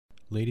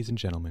Ladies and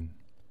gentlemen,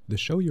 the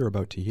show you're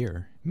about to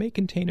hear may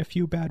contain a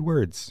few bad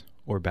words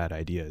or bad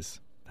ideas.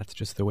 That's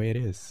just the way it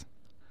is.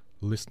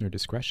 Listener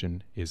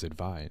discretion is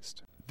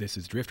advised. This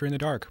is Drifter in the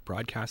Dark,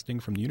 broadcasting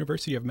from the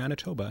University of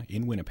Manitoba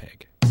in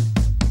Winnipeg.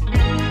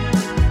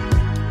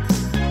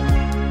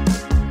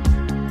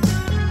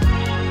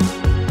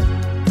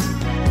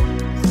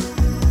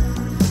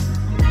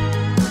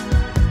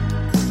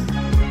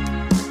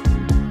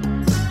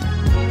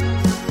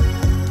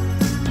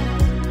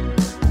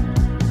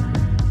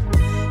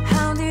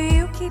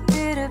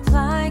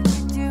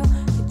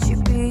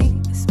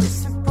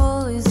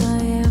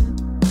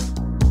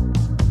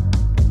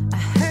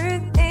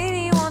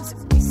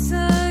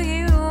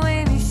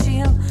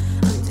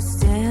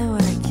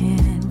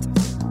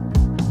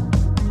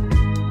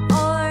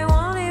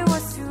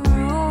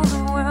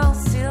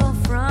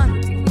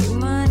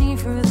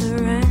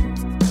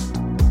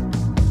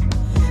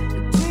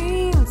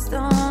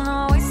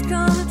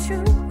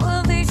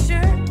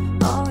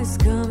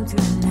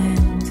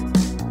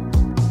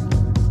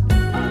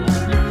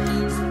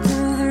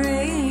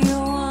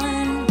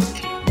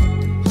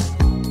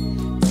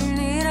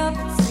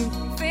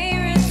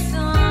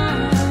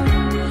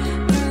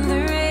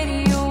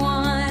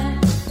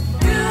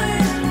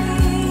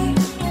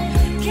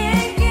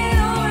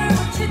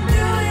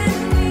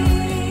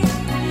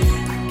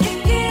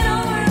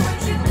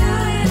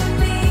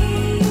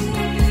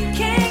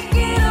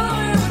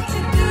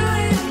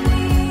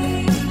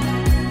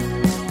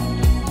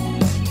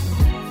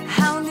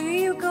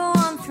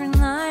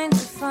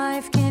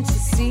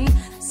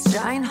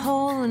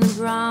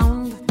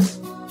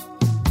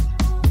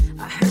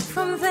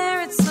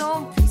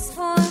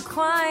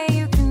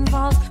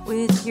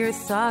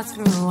 Thoughts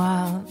for a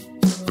while.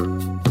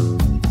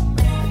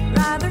 I'd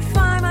rather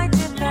fly my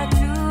jet back to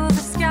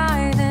the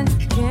sky than to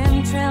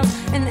chemtrails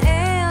and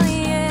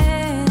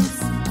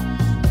aliens.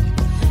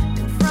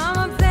 And from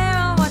up there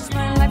I'll watch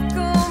my life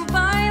go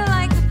by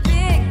like a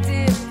big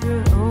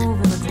dipper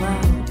over the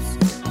clouds.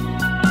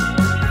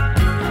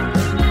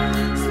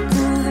 So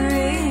to the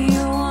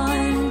radio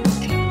one,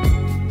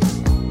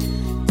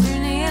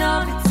 turn it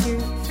up, it's your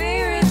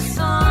favorite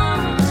song.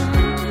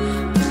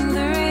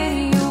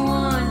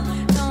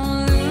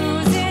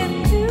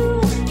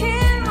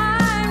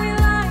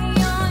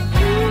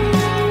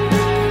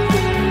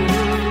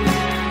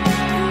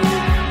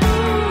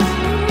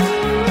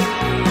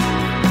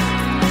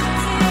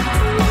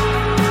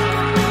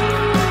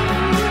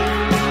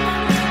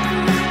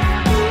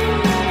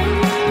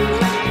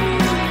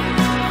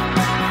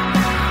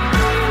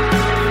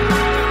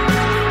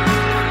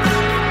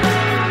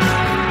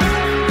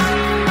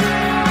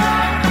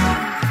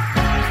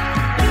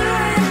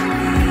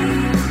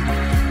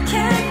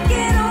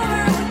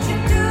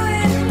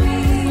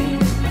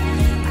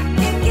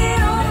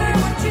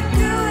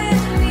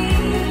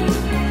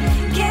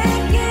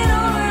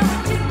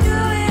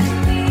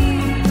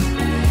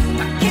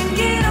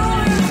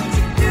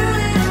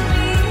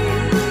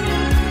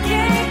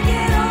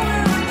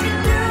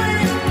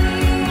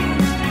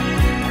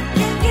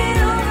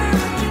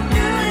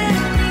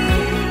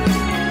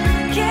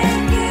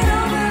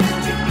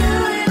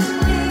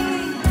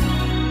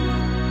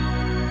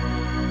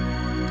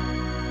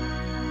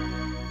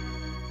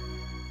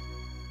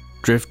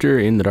 Drifter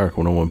in the Dark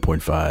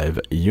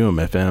 101.5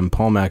 UMFM.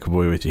 Paul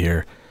McAvoy with you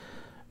here,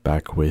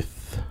 back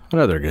with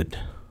another good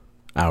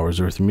hour's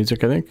worth of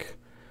music, I think.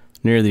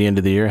 Near the end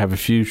of the year, have a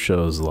few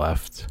shows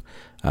left.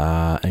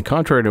 And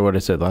contrary to what I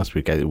said last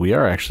week, we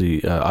are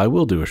actually, I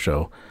will do a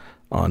show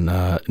on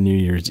New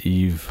Year's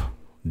Eve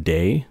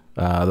day.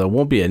 That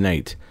won't be at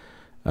night.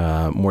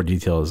 More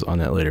details on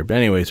that later. But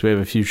anyways, we have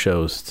a few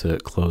shows to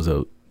close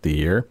out the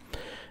year.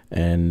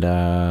 And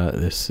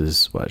this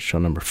is, show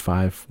number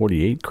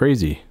 548.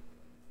 Crazy.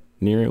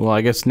 Well, I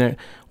guess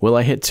will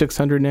I hit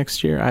 600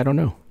 next year? I don't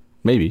know.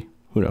 Maybe.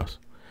 Who knows?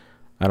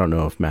 I don't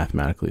know if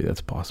mathematically that's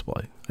possible.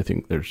 I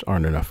think there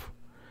aren't enough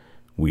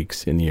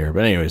weeks in the year.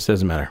 But anyways,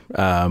 doesn't matter.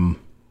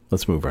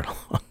 Let's move right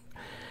along.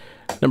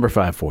 Number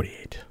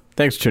 548.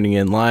 Thanks for tuning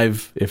in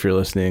live if you're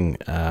listening,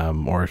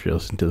 or if you're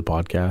listening to the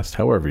podcast.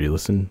 However you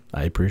listen,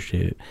 I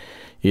appreciate it.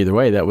 Either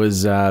way, that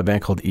was a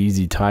band called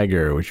Easy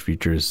Tiger, which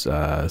features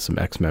some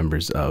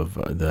ex-members of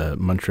the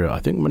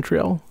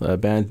Montreal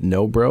band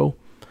No Bro.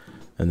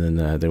 And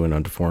then they went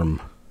on to form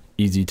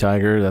Easy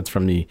Tiger. That's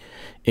from the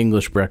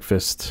English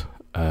Breakfast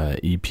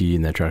EP,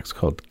 and that track's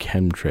called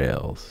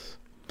Chemtrails.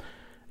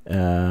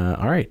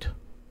 All right,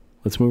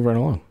 let's move right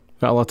along.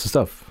 Got lots of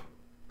stuff.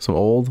 Some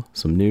old,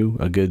 some new,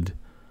 a good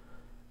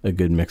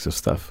mix of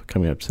stuff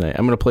coming up tonight.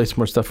 I'm going to play some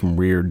more stuff from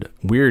Weird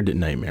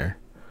Nightmare,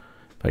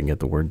 if I can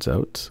get the words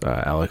out.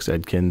 Alex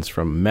Edkins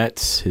from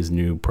Metz, his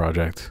new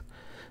project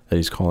that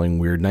he's calling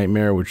Weird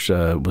Nightmare, which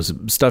was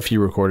stuff he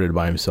recorded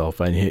by himself.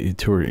 He's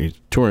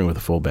touring with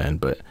a full band,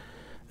 but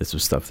this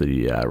was stuff that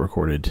he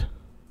recorded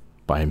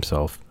by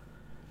himself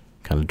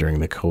kind of during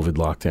the COVID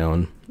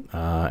lockdown.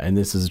 And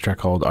this is a track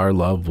called Our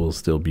Love Will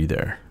Still Be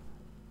There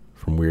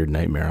from Weird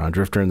Nightmare on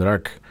Drifter in the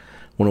Dark,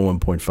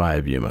 101.5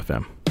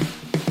 UMFM.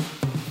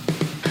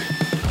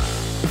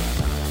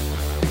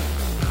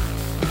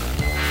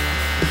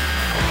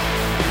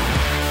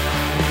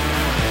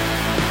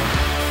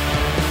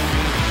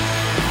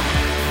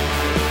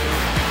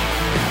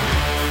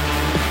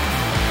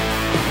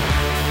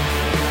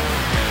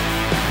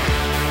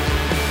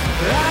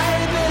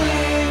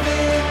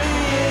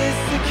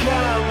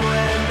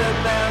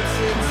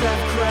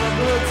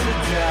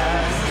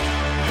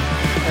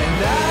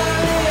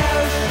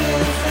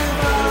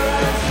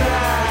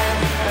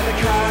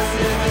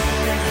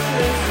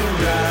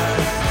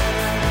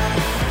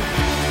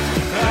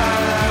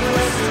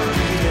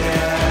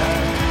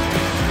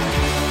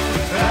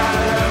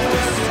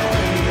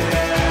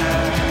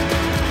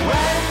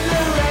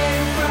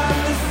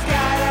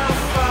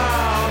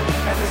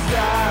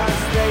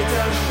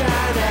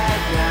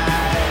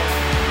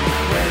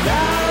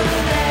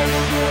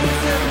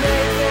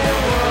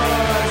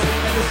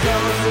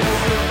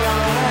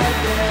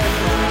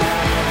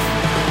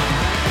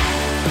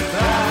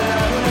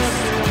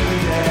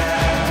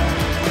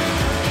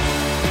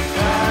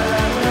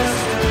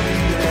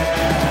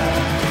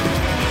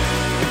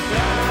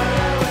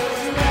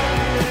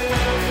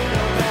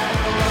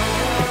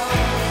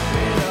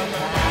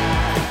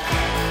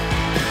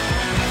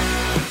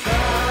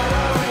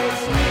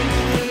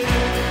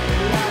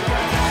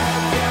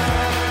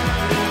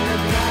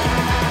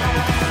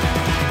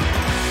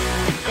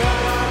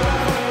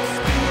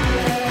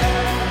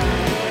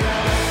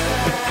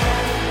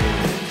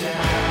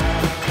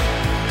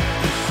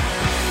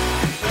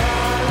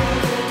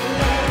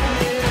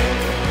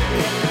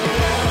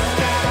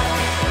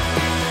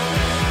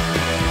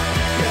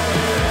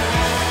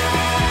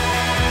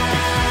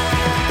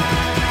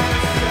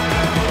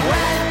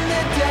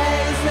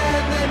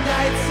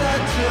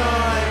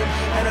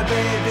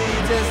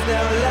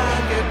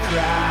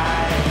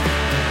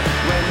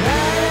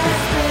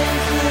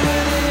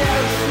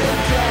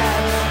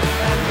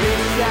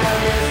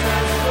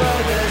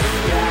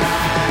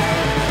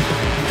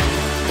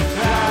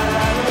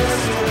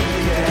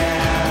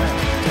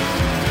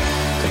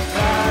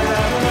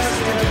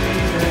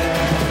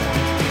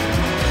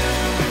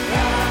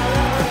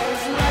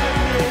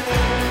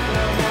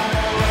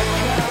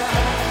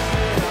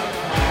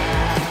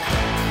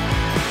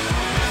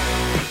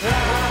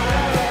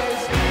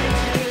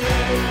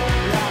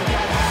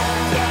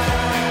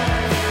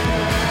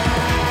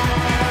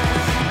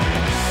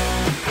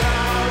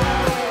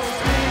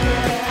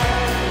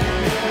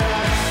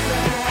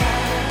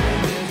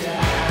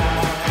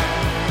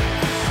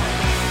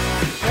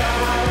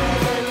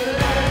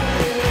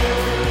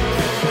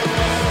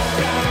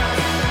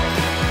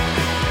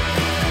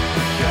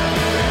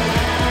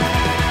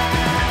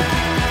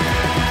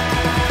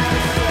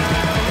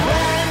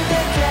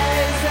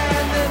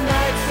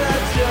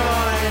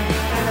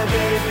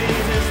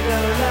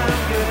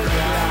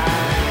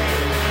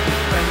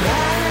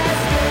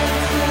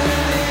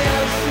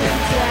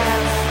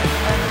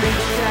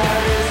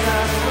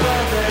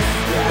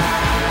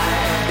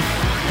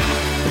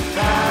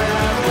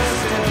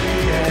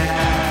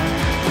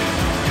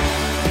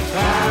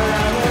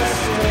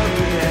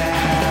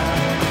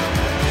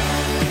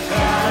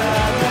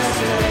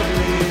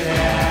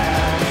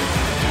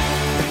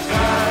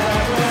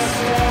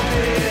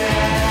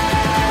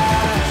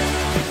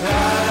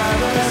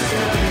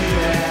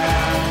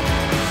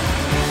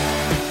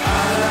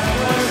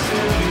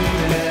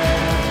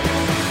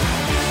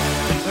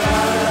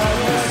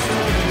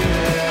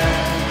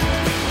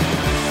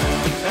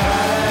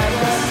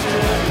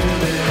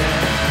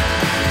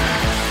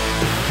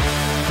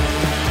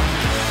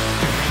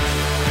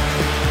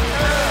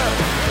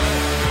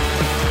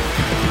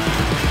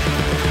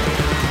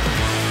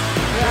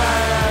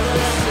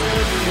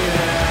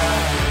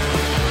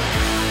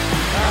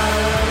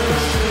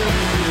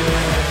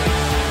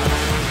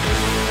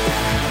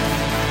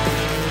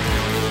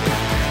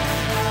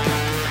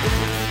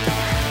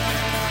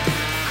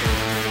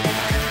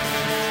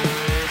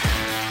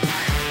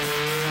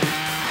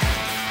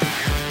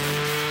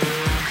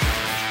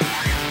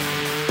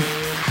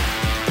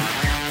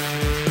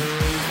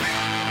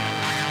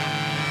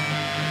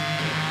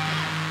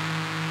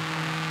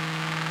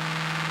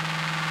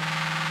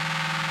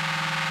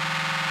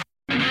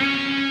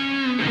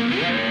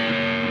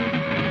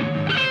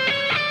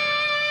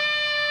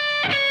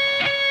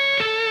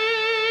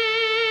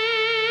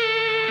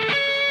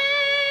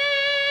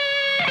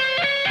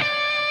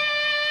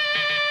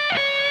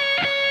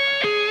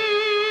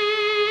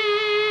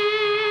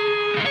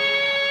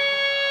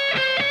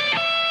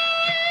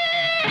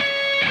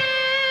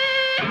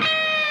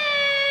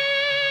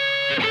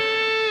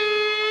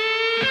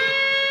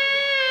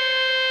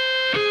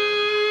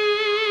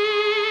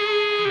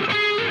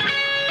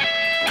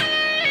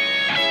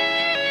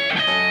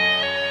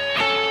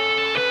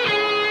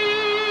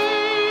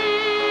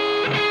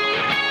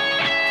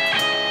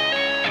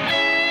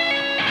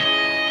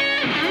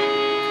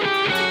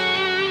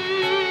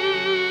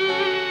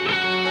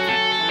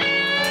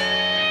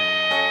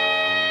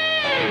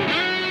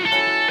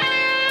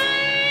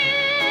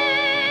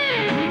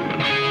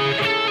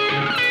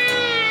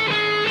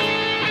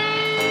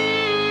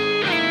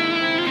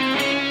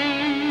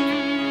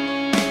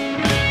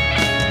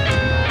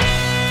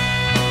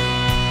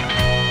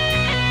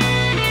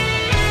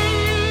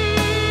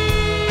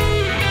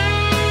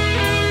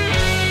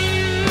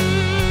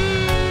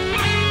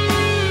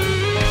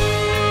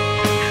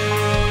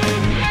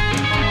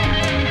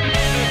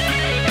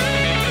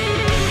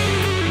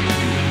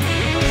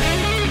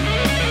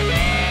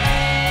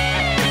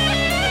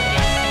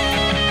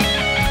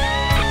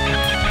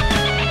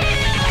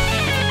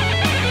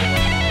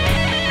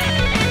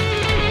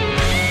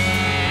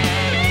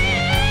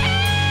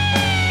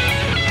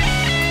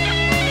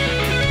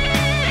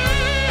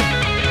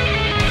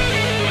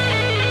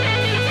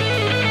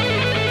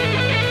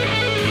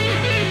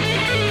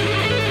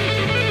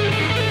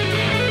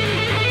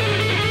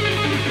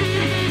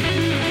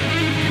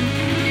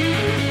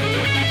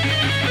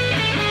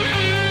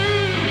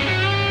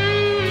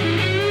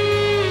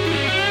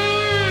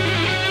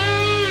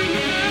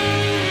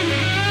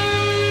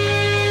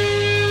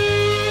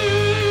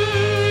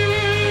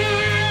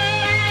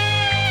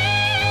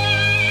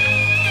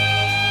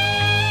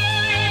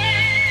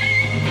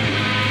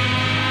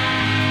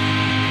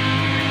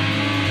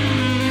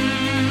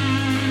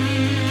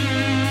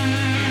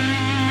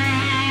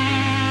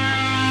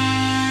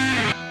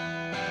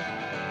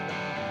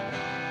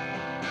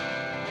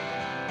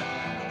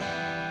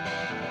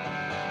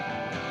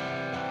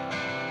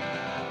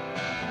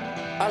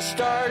 I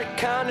started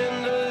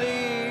counting the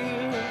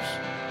leaves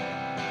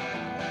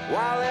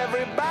while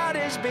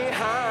everybody's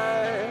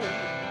behind.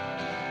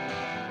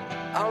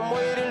 I'm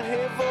waiting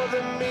here for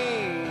the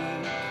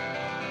meek.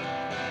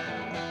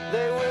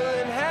 They will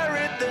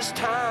inherit this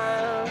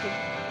time.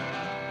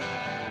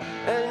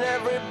 And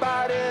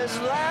everybody's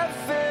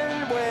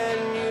laughing when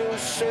you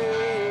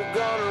say you're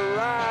gonna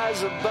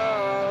rise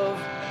above.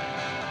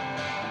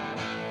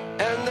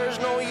 And there's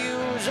no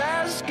use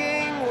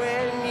asking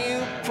when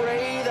you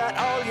pray that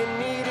all you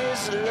need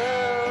is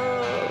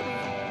love.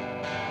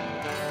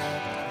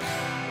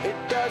 It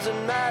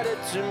doesn't matter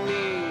to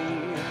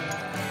me.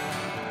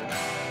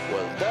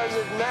 Well, does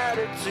it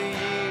matter to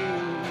you?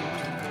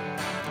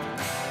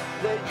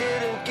 They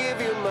didn't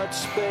give you much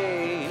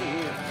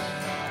space.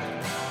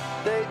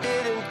 They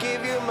didn't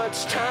give you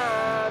much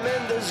time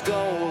in this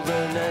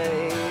golden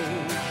age.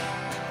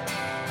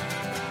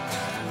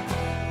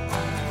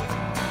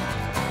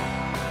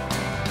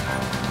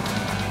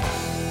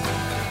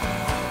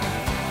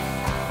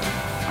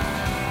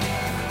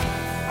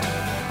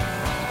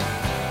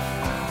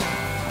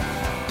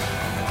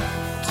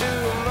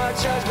 Too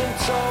much has been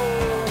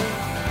told,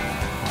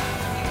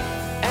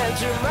 and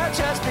too much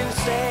has been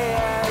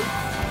said,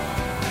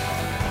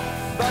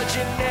 but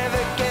you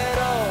never get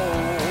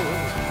old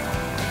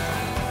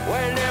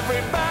when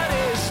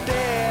everybody's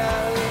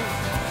dead,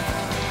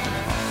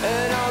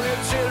 and all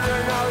your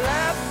children are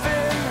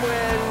laughing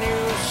when you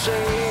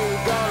say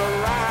you're gonna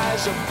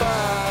rise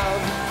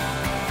above.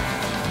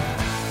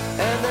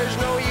 And there's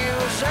no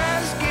use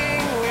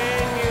asking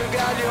when you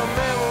got your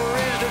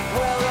memories to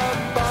dwell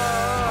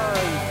upon.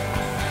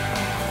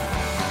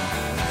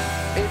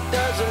 It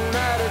doesn't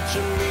matter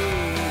to me.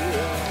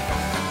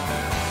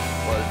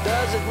 Well,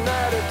 does it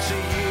matter to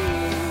you?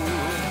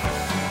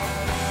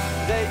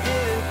 They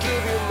didn't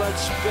give you much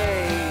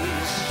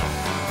space.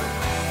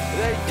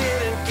 They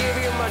didn't give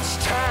you much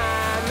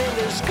time in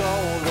this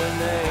golden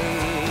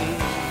age.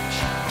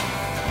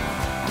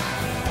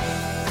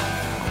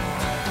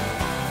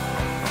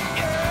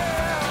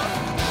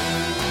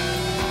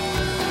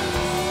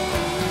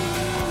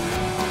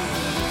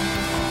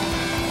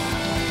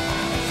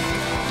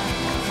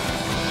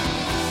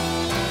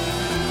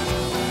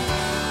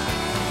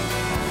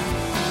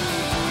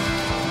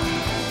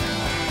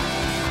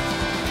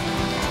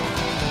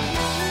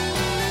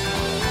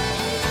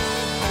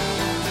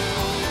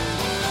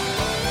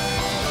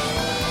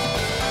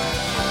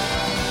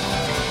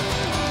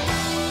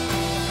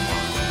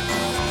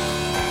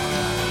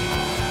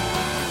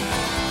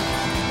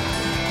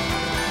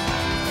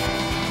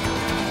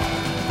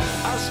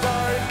 I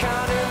started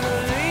counting the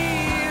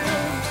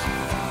leaves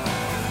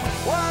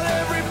while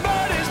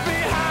everybody's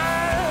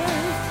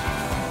behind.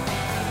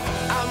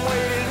 I'm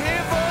waiting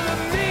here for the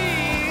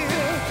meek.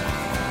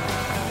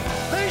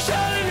 They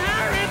shall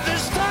inherit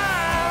this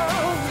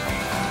town,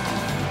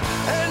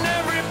 and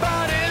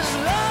everybody's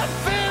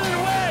laughing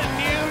when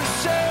you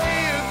say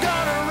you're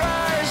gonna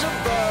rise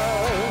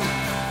above.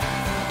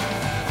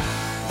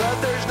 But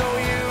there's no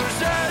use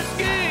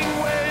asking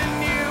when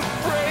you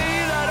pray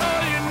that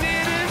all you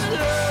need is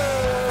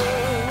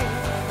love.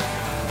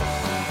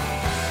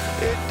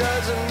 It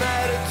doesn't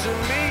matter to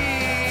me.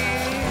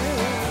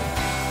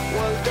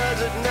 Well, does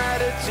it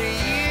matter to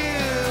you?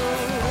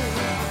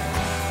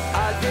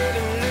 I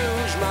didn't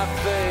lose my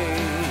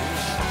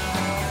face.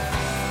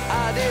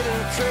 I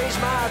didn't trace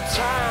my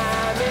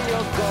time in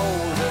your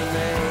golden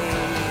age.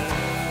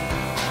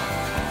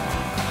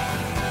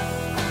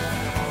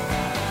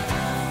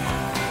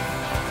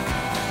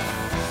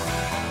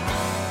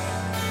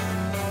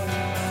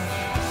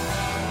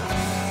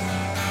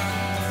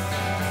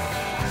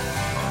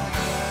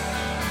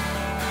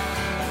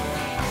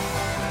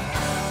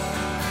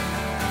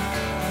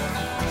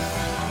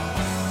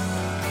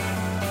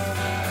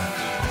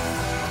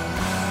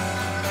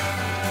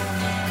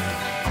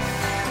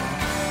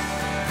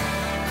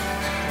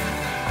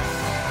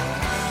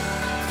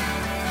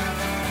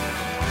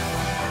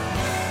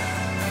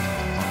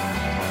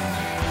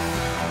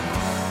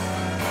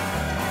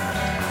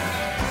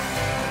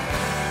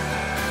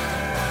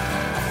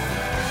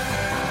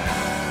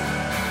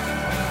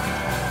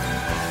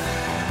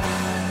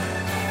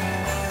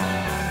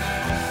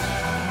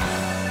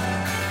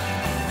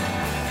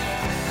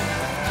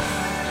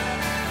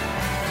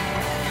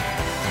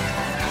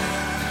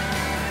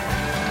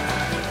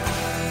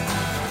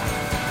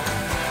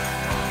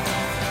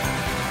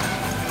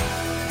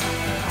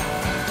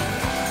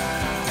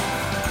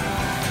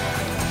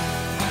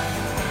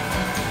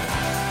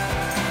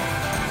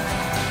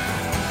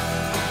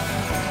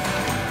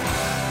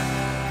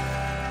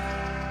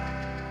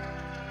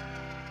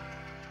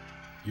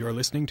 You're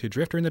listening to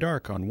Drifter in the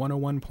Dark on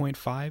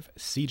 101.5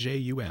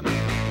 CJUM.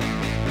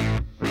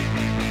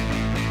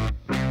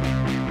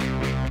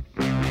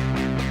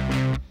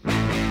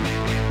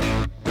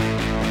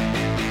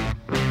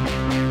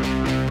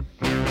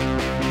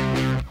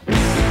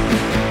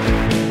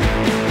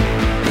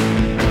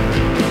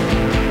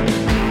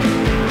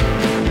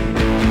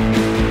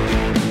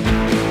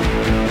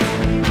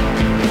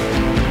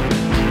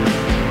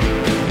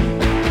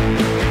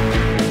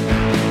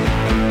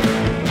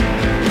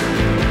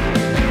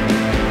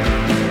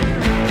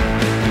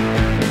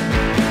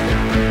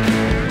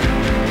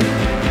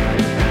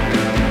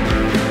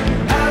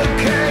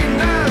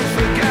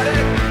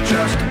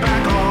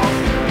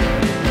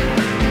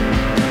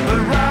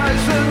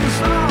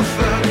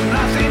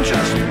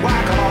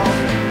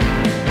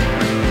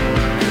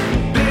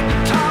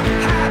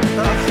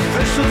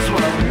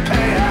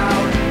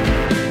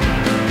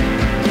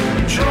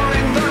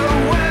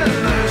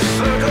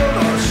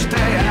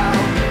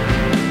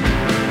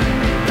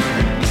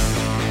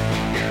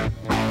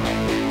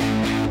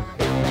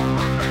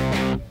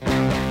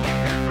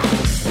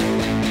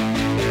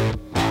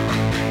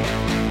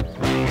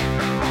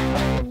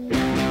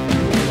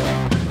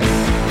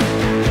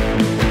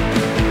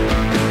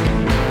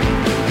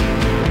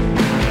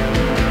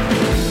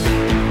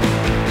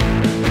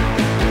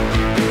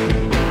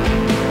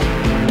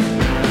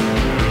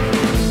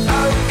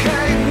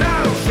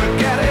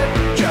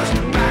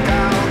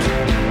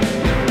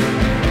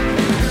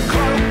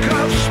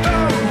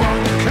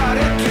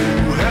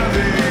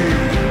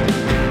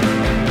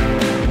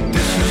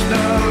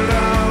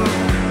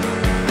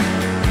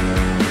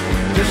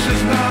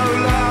 is no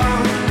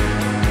love.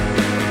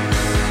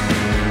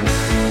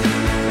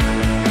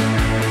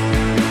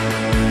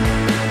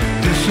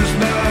 This is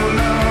no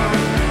love.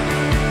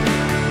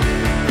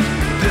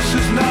 This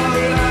is no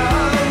love.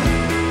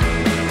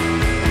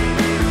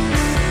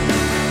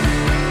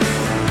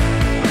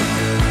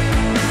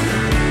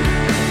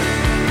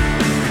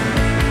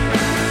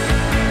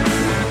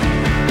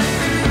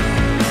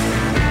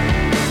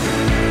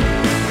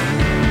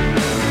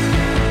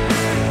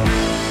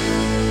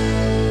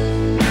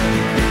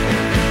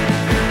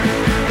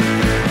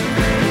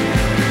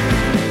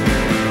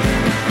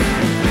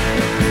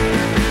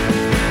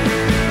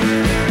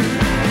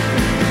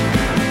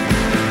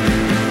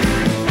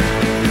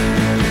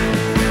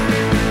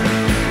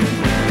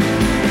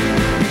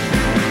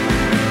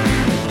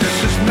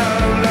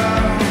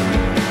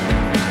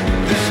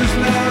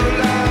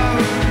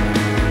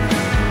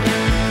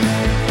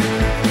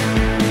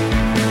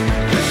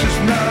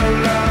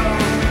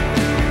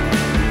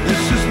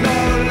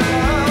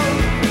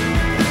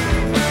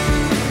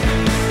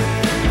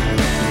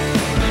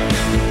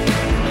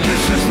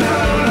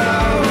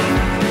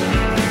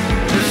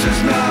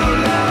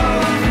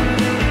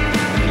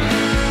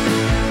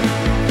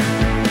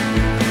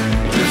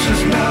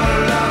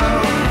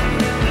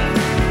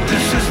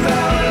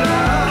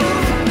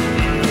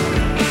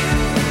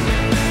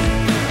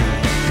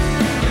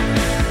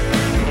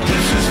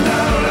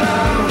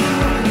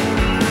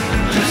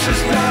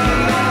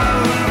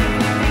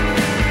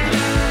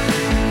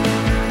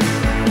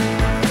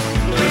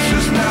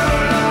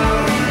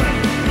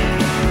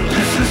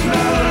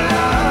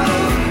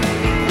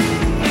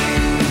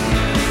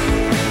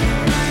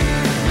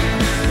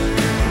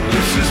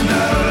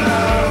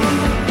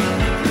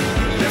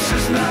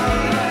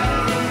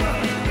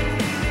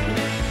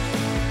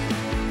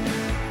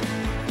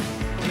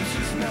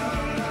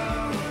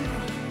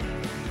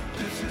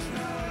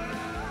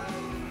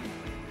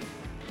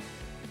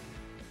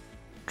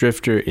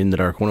 Drifter in the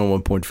Dark,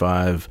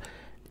 101.5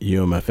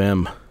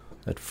 UMFM.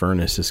 That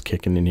furnace is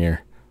kicking in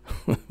here.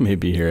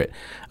 Maybe you hear it.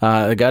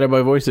 Guided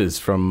by Voices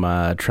from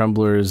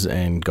Tremblers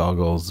and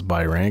Goggles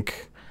by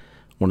Rank.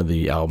 One of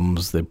the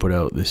albums they put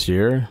out this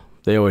year.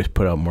 They always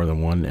put out more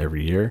than one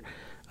every year.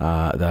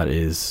 That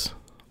is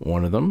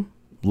one of them.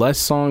 Less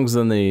songs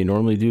than they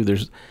normally do.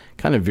 There's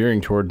kind of veering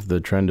towards the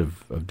trend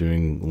of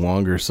doing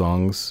longer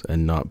songs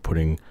and not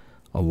putting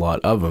a lot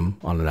of them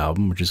on an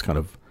album, which is kind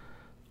of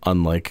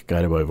unlike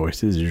Guided by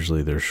Voices.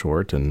 Usually they're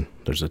short and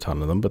there's a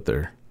ton of them, but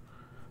they're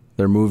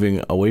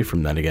moving away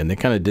from that again. They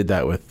kind of did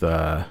that with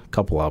a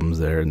couple albums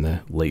there in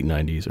the late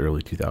 90s,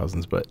 early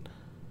 2000s, but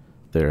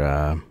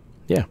they're,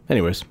 yeah,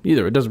 anyways,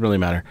 either, it doesn't really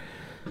matter.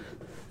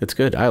 It's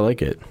good. I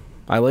like it.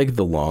 I like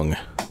the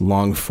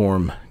long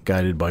form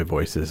Guided by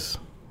Voices.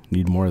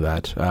 Need more of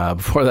that.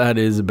 Before that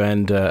is a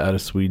band out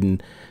of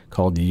Sweden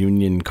called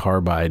Union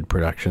Carbide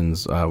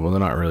Productions. Well, they're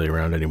not really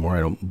around anymore, I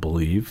don't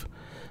believe.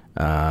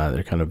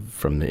 They're kind of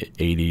from the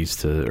 80s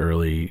to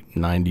early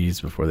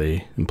 90s before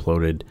they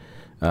imploded.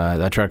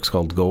 That track's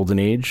called Golden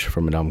Age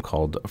from an album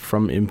called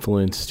From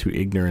Influence to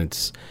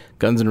Ignorance.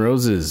 Guns N'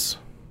 Roses.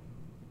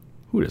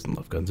 Who doesn't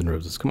love Guns N'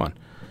 Roses? Come on.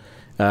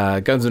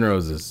 Guns N'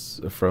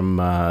 Roses from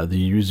the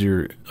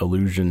User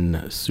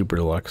Illusion Super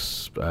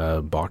Deluxe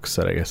box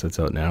set, I guess that's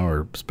out now,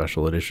 or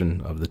special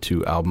edition of the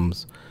two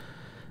albums.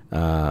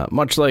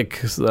 Much like,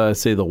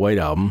 say, the White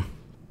Album.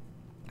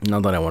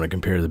 Not that I want to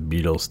compare the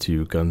Beatles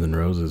to Guns N'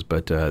 Roses,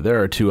 but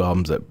there are two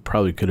albums that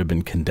probably could have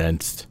been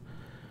condensed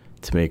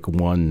to make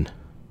one.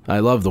 I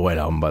love the White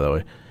Album, by the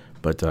way,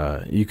 but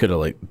you could have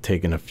like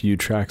taken a few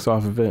tracks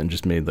off of it and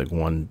just made like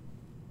one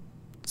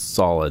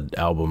solid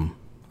album.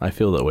 I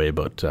feel that way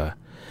about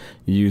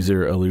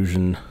User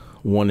Illusion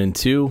 1 and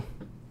 2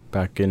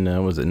 back in,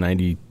 was it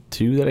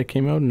 92 that it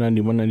came out?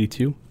 91,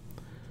 92?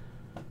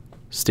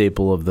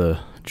 Staple of the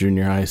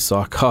junior high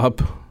sock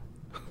hop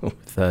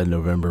with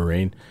November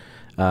Rain.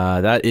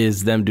 That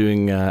is them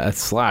doing a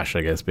Slash,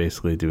 I guess,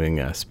 basically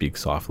doing Speak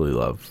Softly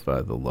Love,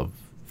 the love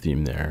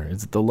theme there.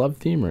 Is it the love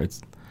theme, or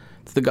it's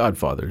the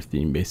Godfather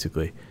theme,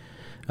 basically.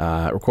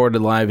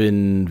 Recorded live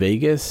in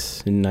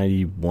Vegas in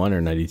 91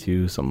 or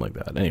 92, something like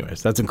that.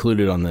 Anyways, that's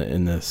included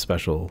in the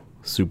special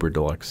super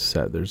deluxe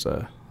set. There's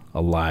a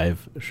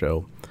live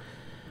show.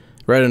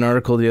 Read an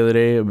article the other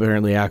day.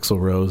 Apparently Axl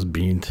Rose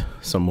beamed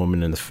some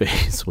woman in the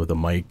face with a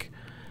mic.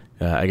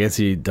 I guess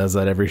he does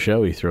that every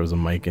show. He throws a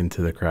mic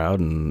into the crowd,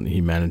 and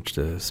he managed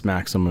to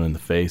smack someone in the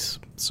face.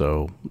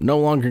 So no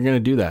longer going to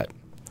do that.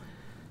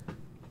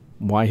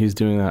 Why he's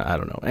doing that, I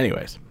don't know.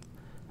 Anyways,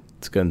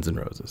 it's Guns N'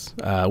 Roses.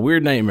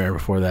 Weird Nightmare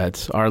before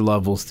that. Our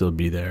Love Will Still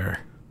Be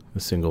There. A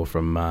single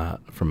from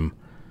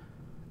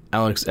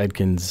Alex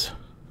Edkins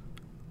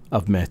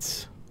of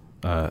Metz.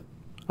 I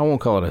won't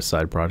call it a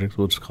side project.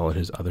 We'll just call it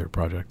his other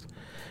project.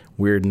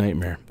 Weird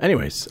Nightmare.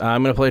 Anyways,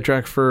 I'm going to play a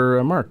track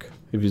for Mark,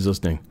 if he's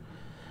listening.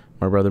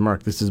 My brother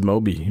Mark. This is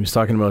Moby. He was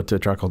talking about a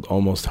track called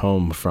Almost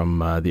Home from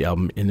the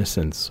album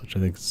Innocence, which I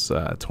think is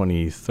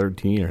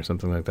 2013 or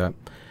something like that.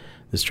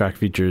 This track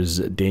features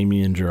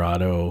Damien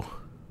Jurado.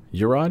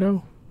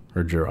 Jurado?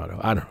 Or Jurado?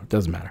 I don't know. It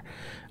doesn't matter.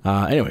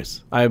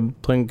 Anyways, I'm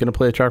going to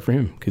play a track for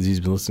him because he's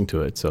been listening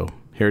to it. So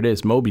here it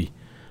is, Moby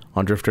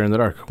on Drifter in the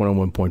Dark,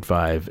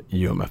 101.5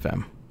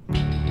 UMFM.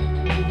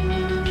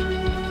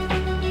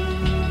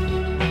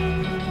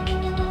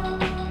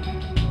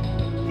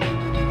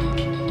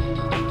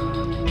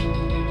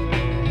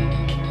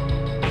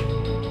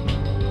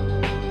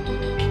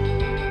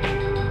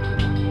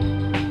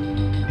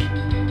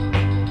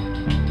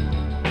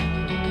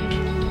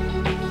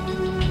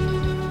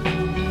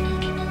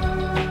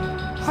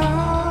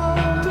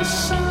 I'll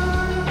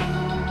decide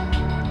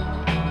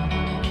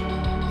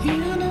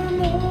in a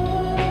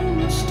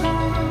moment's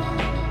time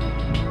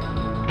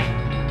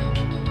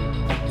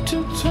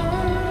to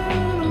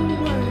turn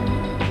away,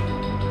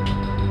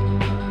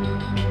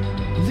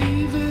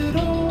 leave it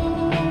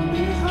all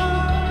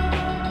behind.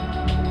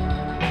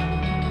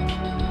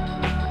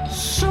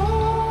 So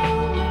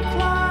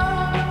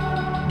inclined,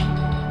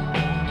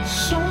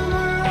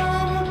 somewhere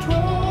I will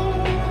draw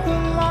the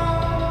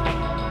line.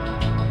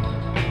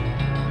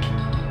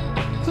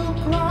 The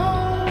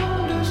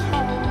ground is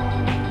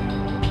hard,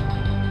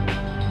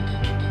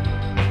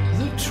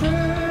 the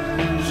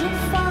treasure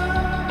found.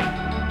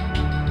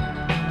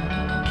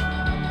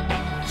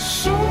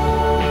 So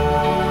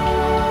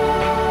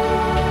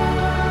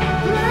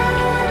let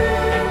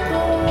it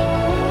go.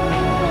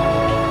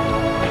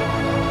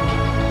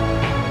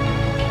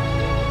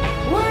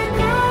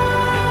 Wake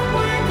up,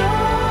 wake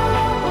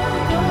up,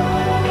 wake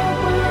up,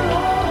 we're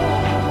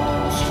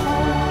almost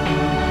home.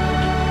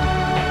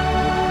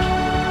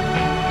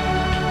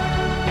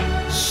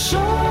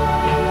 So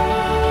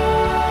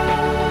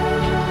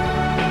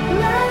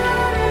let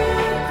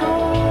it go.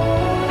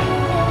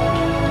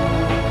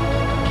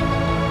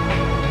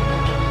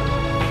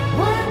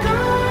 Wake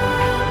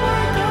up,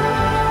 wake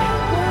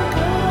up, wake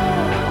up,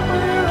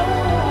 we're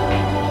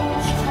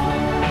almost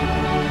home.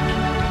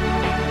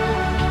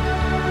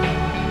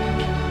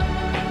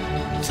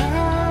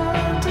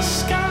 Time to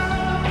sky.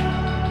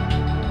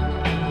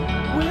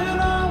 When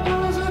I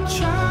was a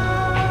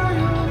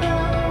child,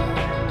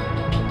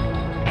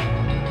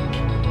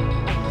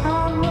 I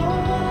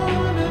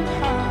wanted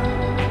high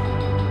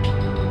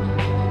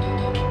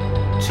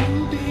to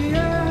be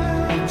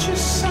at your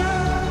side.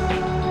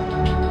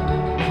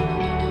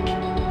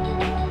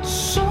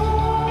 So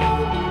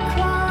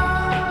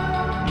inclined,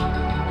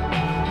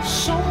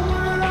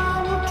 somewhere I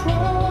will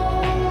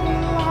draw the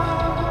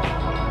line.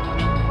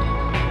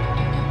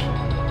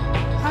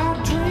 I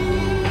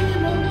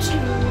dream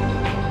until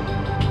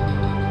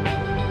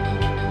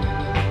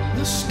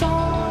the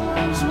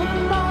stars were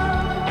mine.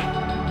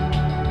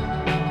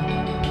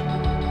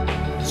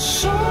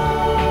 So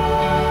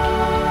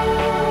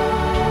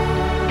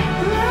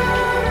let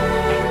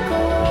it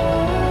go.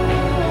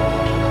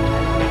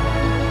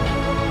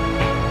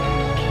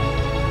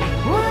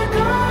 Wake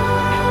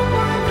up,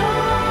 wake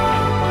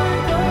up,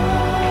 wake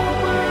up,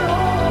 we're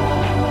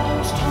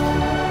almost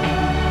home.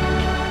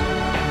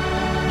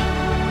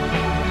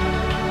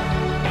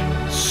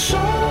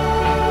 So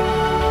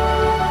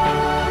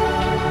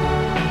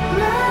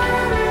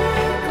let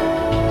it go.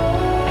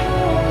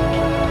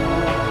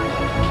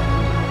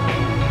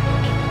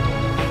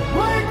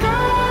 Wake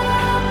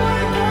up,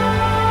 wake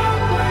up,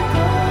 wake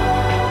up,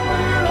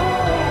 we're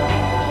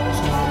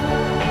almost home.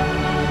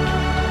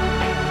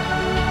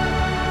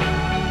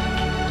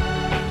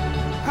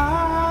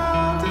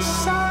 I'll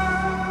decide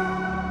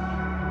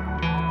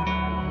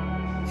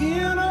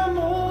in a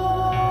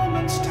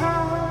moment's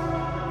time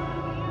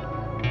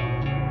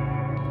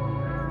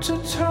to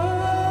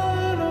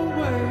turn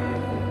away,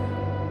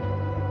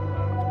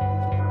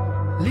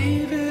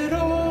 leave it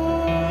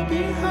all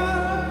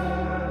behind.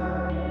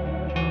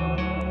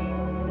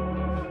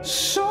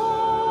 So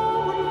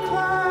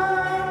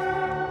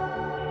inclined,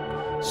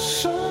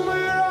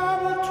 somewhere I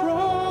will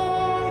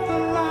draw the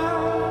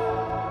line.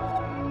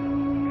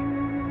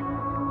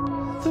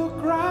 The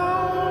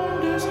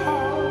ground is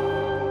hard,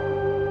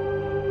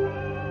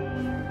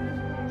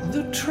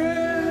 the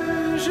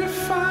treasure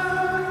found.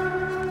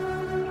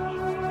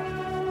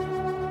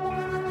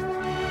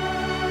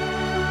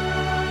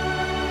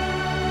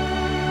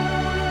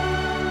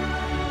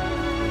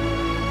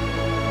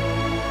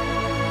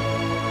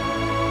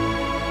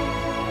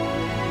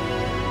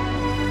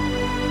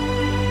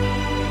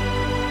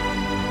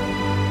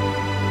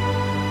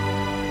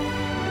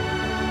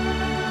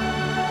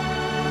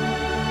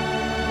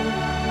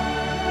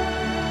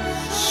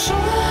 So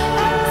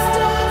I'm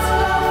still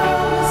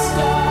from the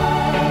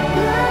start.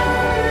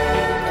 Let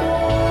it go.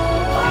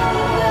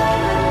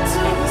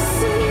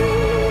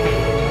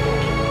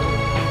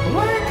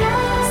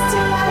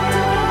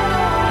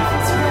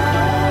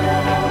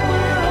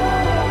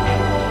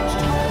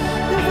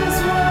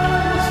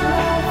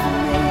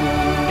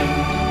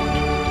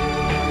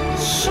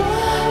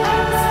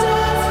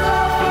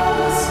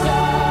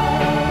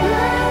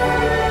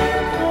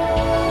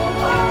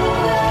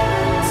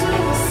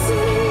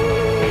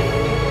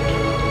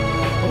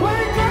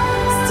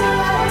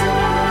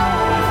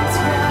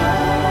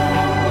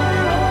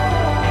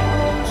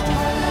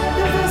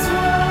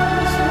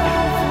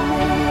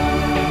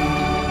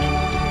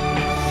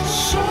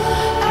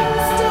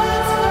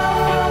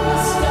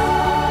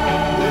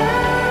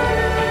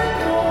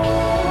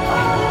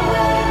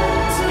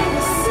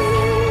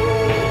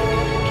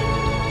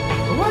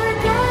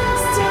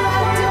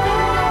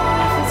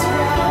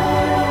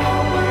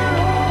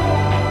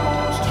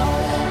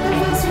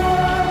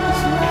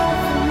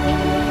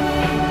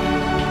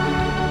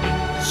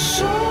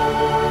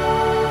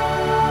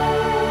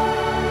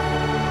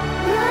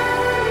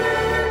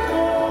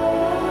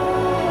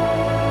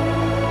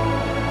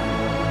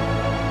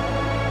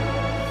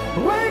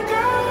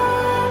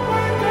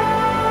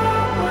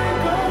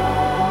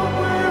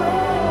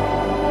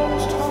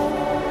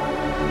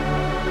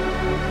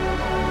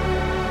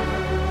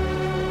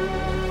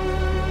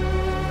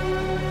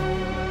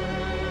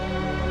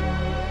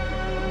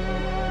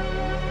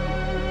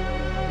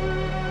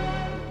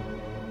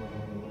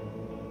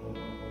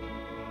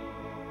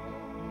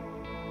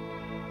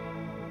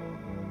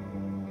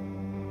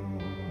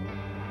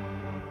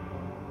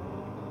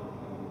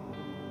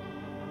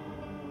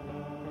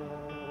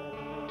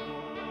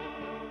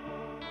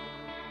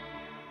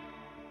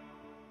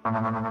 Life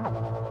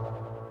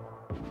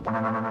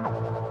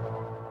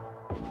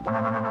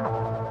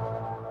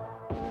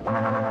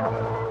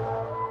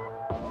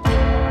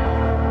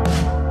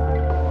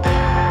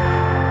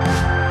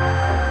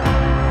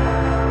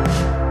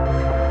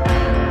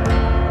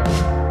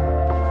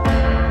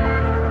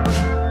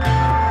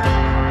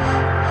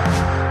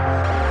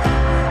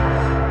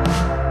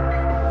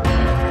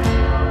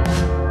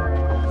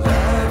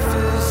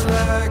is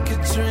like a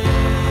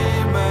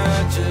dream,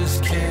 I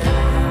just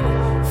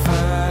can't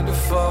find a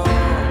fall.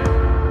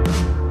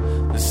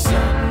 The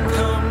sun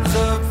comes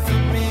up for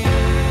me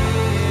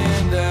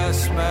and I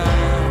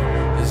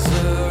smile as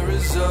a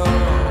result.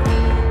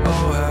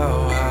 Oh,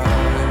 how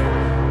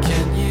high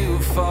can you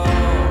fall?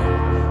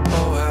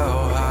 Oh, how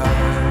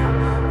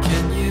high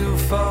can you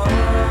fall?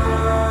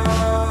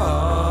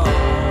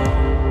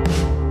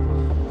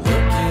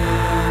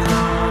 Looking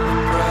on the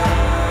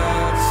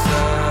bright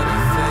side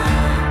of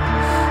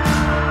things.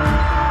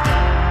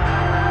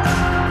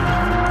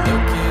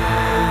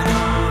 Looking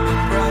on the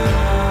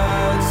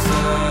bright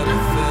side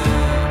of things.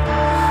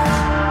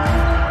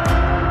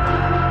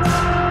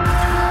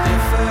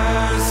 If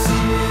I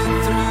see it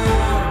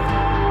through,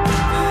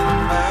 then it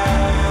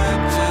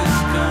might just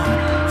come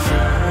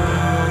true.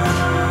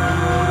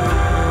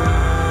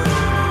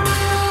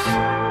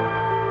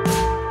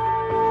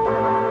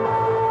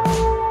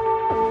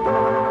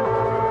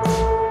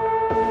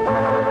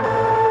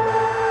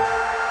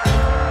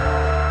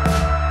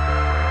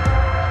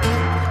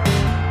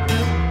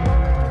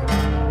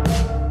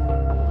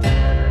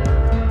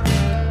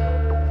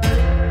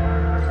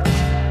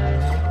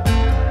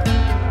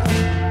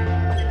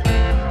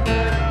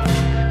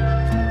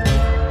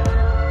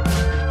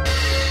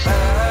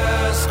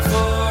 Ask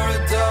for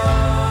 $1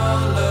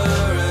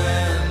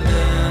 and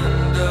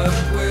end up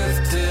with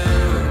two.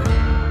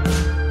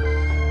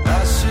 I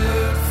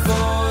shoot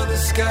for the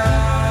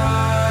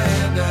sky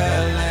and I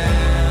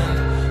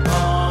land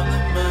on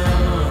the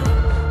moon.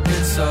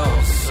 It's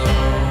all so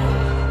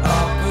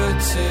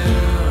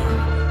opportune.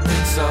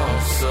 It's all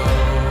so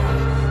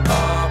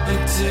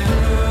opportune.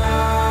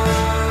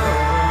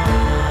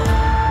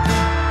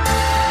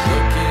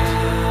 Looking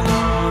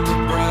on the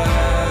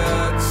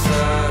bright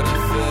side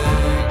of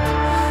things.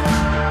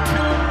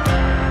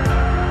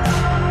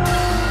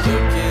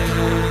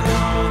 Looking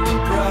on the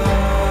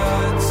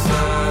bright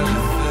side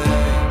of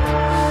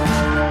things.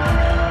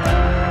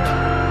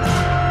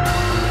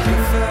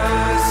 If I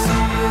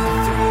see it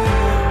through,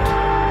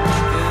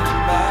 then it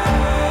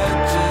might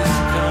just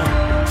come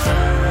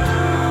true.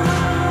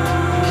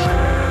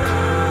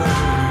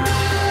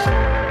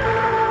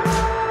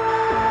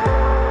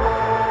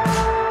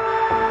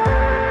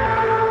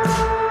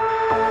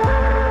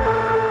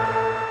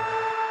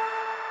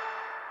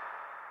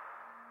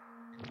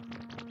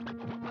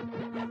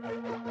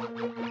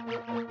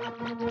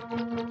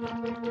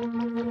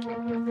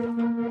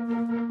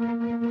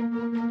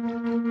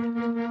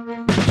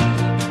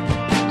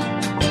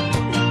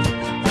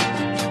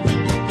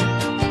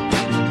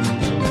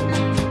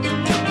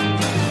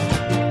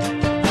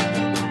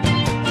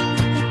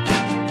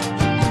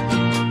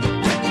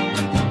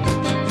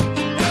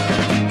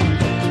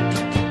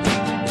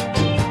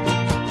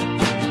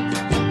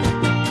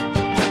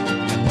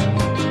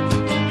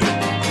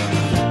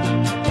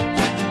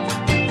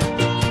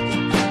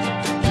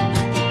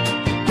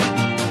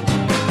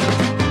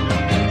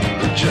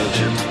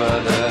 Judging by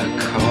that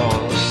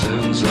call,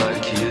 sounds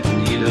like you'd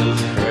need a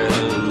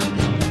friend.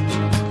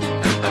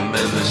 And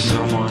maybe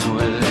someone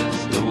with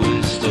the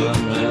wisdom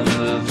and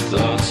the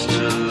thoughts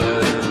to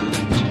lend.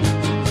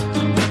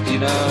 You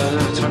know,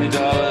 $20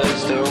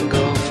 don't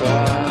go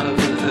far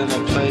in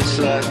a place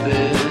like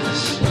this.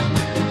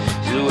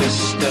 You were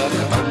stuck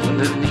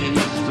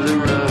underneath the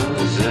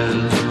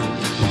roses.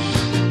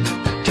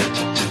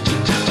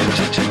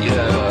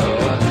 Yeah.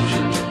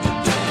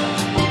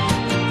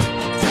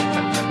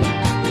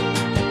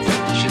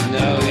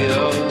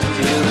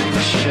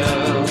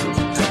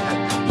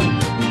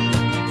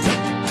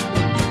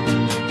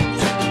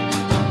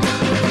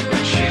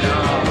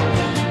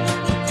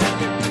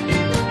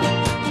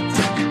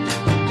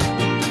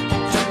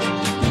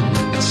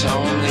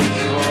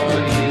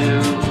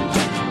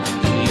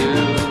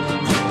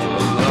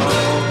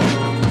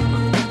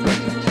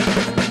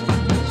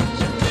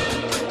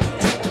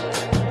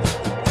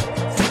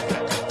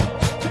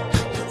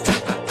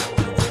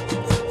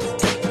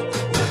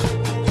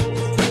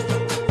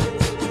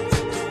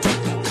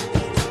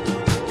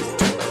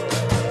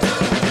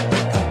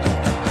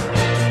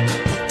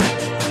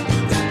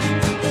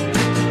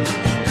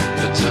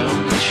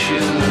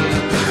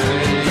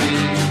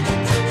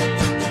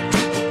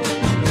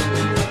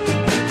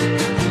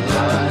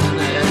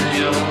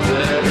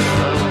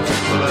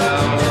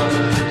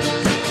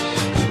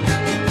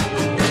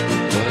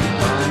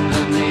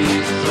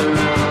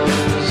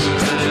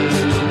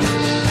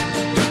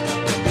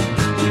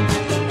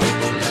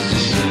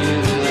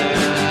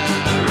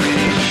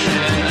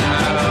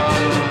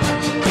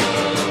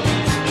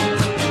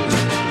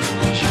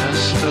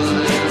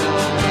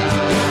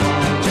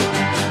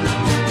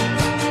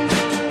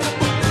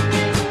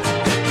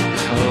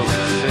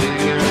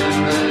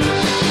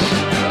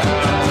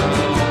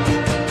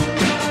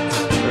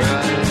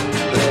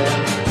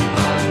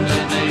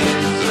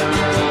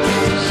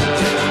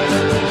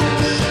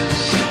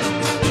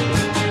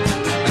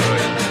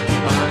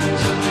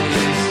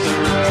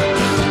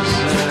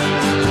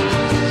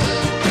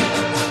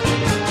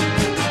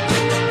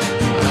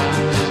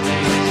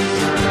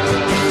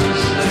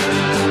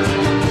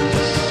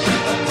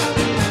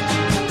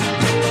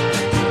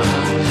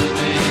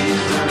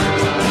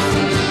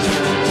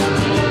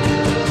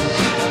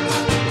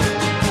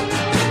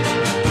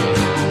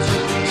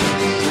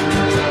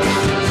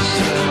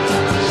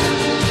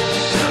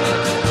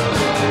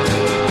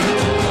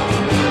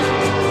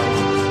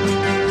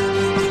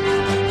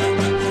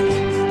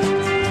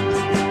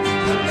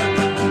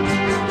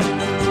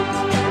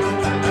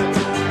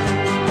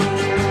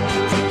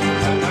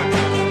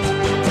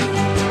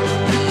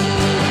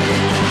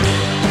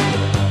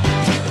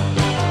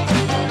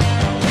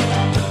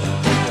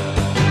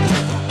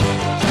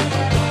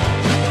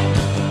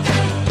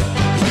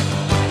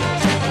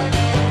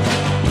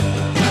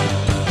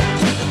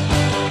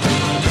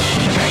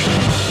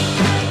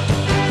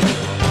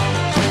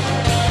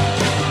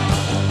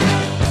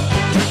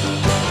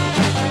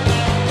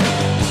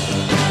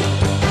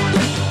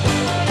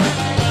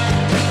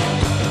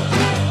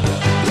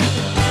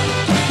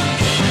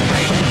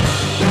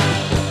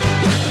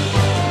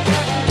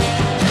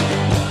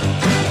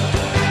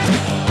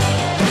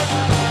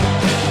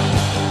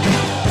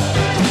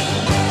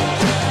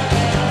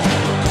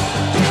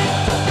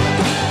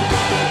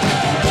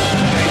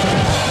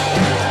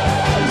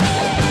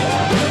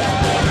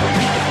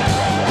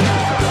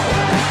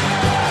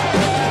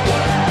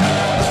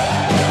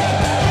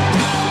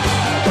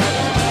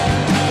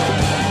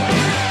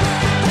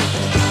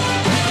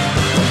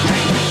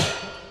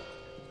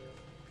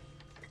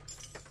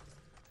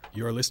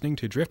 listening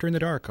to Drifter in the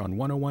Dark on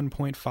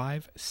 101.5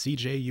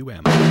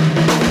 CJUM.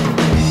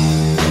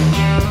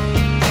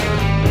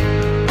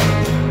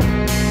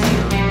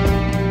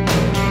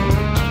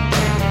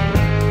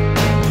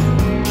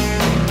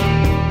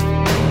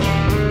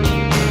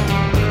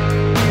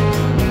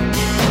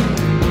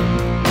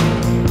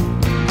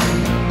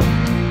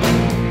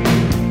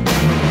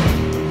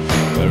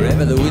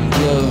 Wherever the wind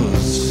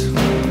blows,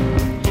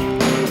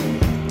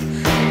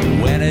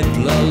 when it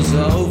blows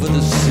over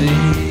the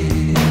sea,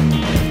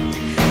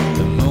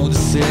 the moon's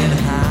sitting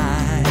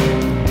high,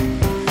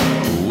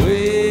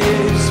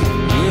 waves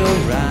will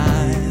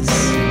rise,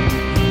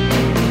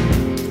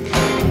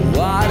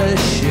 water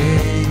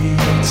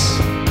shakes,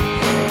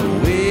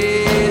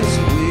 waves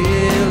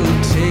will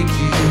take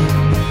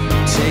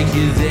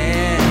you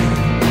there.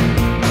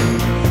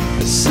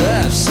 The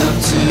surf's up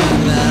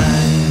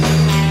tonight,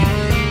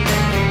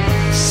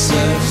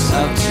 surf's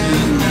up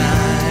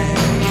tonight.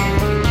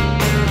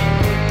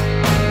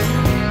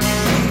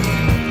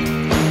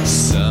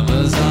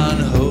 Summer's on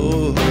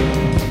hold,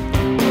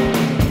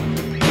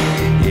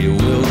 it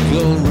will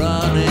go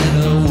running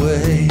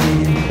away.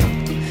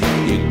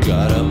 You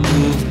gotta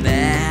move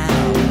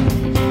now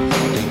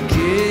to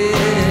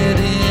get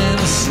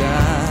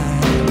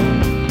inside.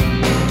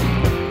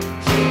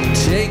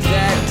 Take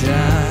that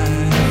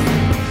dive,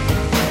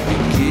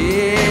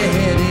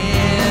 get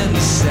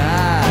inside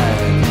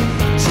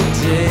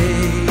today.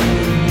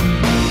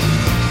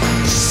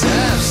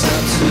 Surf's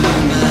up tonight.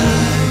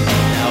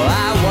 Now I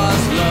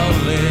was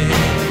lonely,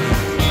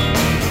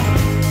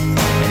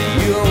 and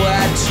you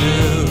were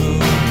too.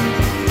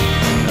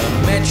 I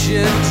met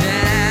you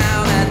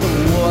down at the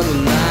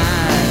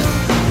waterline.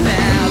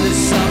 Now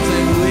there's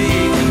something we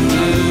can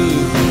do.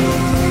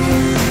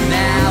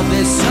 Now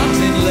there's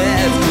something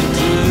left to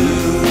do.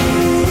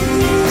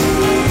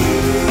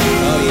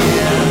 Oh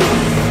yeah.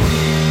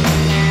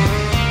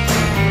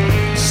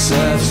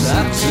 Surf's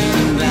up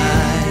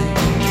tonight.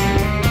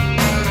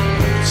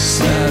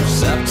 Surf's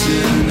up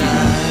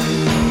tonight.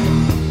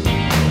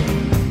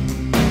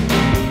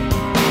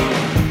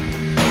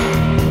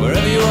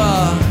 Wherever you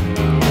are,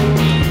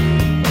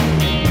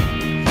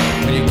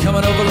 when you're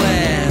coming over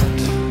land,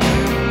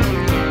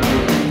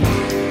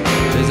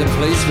 there's a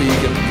place where you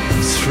can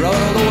throw it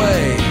all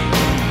away.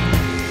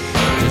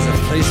 There's a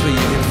place where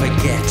you can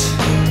forget.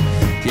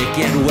 You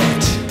get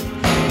wet.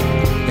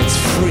 It's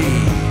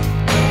free.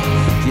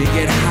 You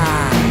get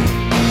high,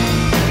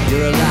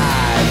 you're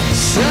alive.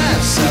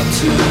 Surf's up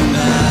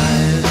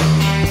tonight.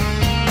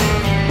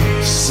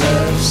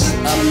 Surf's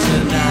up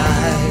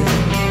tonight.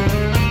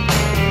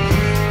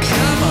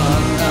 Come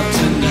on up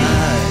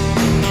tonight.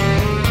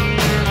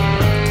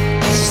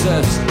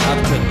 Surf's up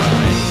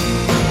tonight.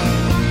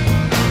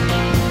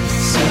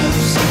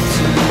 Surf's up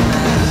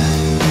tonight.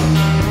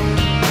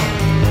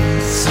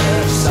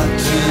 Surf's up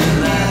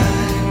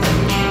tonight.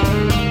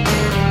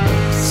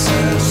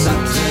 Surf's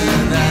up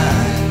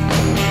tonight.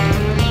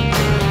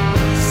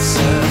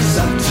 Surf's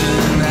up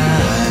tonight.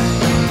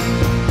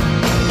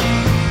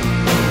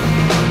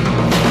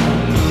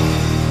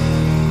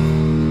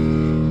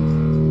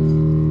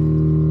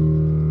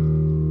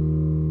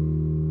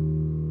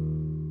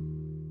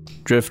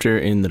 Drifter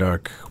in the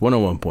Dark,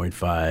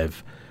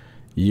 101.5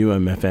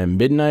 UMFM.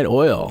 Midnight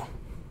Oil.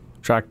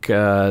 Track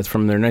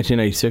from their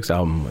 1996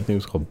 album. I think it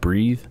was called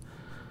Breathe.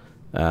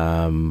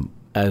 As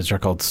a track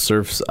called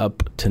Surf's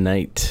Up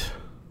Tonight,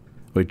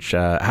 which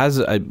has,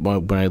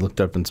 when I looked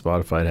up on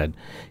Spotify, it had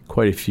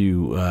quite a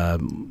few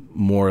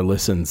more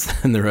listens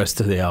than the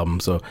rest of the album.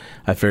 So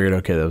I figured,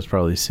 okay, that was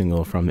probably a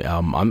single from the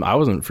album. I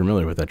wasn't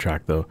familiar with that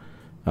track, though.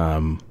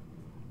 I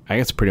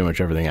guess pretty much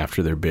everything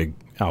after their big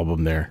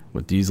album there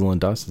with Diesel and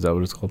Dust, is that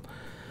what it's called?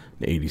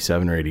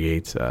 87 or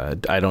 88.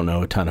 I don't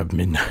know a ton of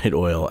Midnight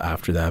Oil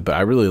after that, but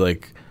I really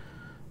like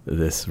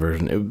this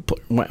version.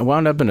 It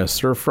wound up in a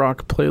surf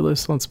rock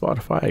playlist on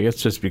Spotify, I guess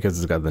just because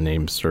it's got the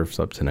name Surf's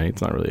Up Tonight.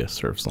 It's not really a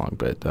surf song,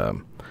 but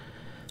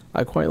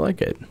I quite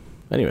like it.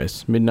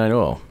 Anyways, Midnight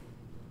Oil.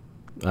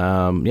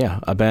 Yeah,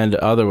 a band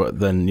other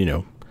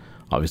than,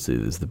 obviously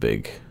there's the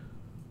big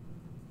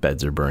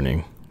Beds Are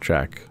Burning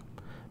track.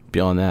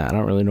 Beyond that, I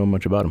don't really know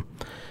much about them.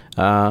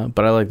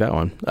 But I like that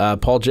one.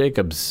 Paul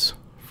Jacobs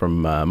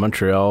from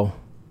Montreal,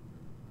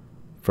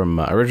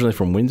 originally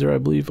from Windsor, I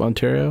believe,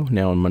 Ontario,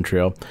 now in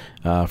Montreal,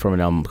 from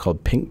an album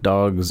called Pink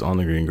Dogs on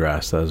the Green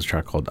Grass. That was a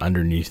track called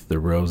Underneath the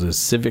Roses.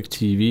 Civic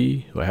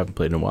TV, who I haven't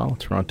played in a while,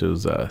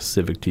 Toronto's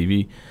Civic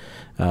TV,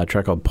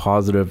 track called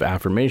Positive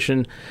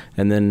Affirmation,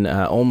 and then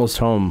Almost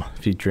Home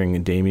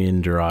featuring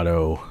Damien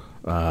Dorado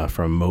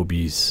from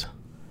Moby's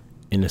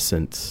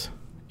Innocent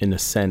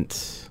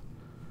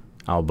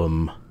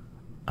album,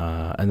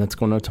 and that's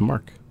going out to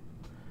Mark,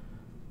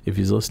 if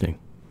he's listening.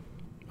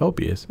 I hope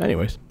he is.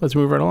 Anyways, let's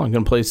move right along. I'm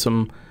going to play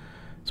some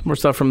more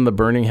stuff from The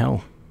Burning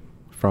Hell,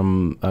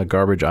 from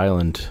Garbage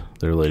Island,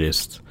 their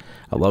latest.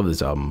 I love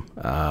this album,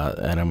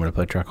 and I'm going to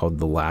play a track called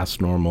The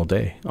Last Normal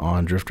Day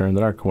on Drifter in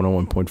the Dark,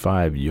 101.5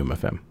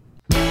 UMFM.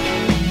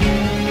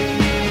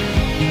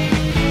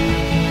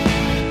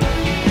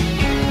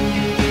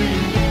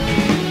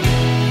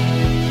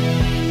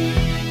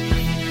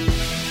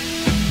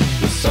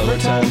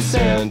 Summertime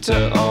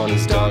Santa on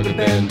his dog a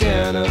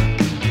bandana,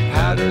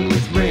 patterned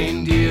with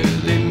reindeer,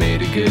 they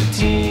made a good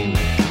team.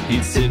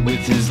 He'd sit with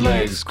his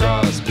legs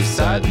crossed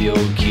beside the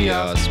old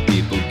kiosk.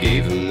 People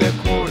gave him their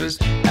quarters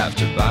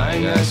after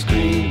buying ice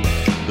cream.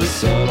 The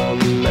sun on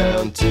the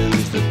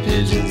mountains, the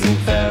pigeons and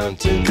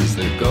fountains,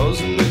 the gulls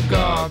in the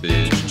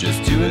garbage,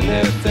 just doing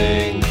their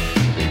thing.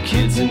 The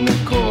kids in the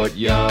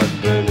courtyard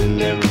burning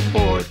their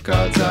report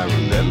cards. I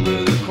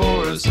remember the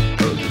chorus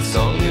of the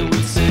song they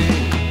would sing.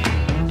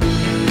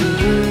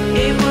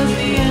 It was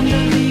the end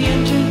of the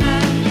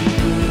internet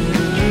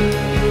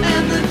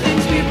and the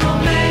things people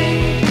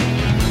made.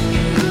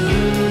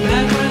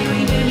 Back when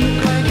we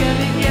didn't quite get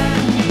it yet.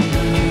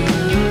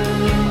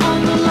 On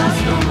the last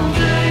normal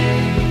day.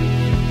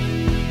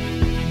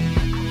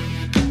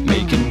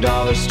 Making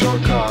dollar store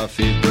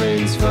coffee,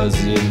 brains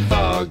fuzzy and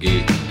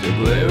foggy. The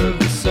glare of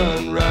the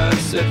sunrise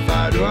set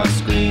fire to our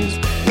screens.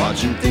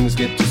 Watching things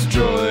get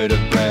destroyed, a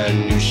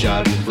brand new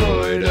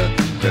schadenfreude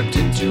crept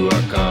into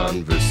our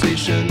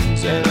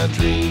conversations and our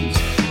dreams.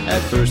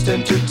 At first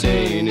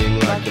entertaining,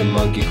 like the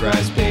monkey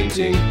cries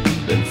painting,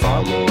 then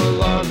far more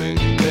alarming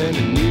than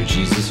a new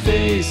Jesus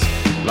face.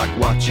 Like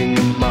watching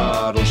a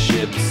model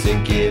ship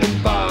sink in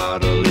a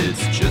bottle.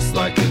 It's just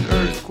like an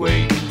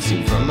earthquake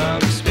seen from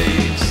outer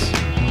space.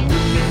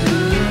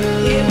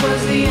 It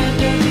was the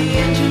end of the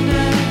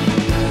internet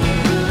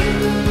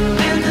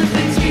and the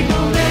things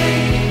people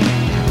made.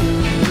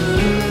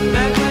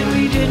 Back when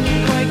we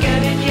didn't quite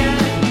get it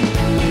yet.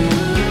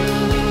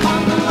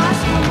 On the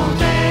last normal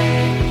day.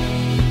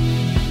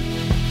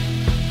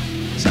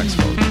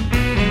 Saxophone.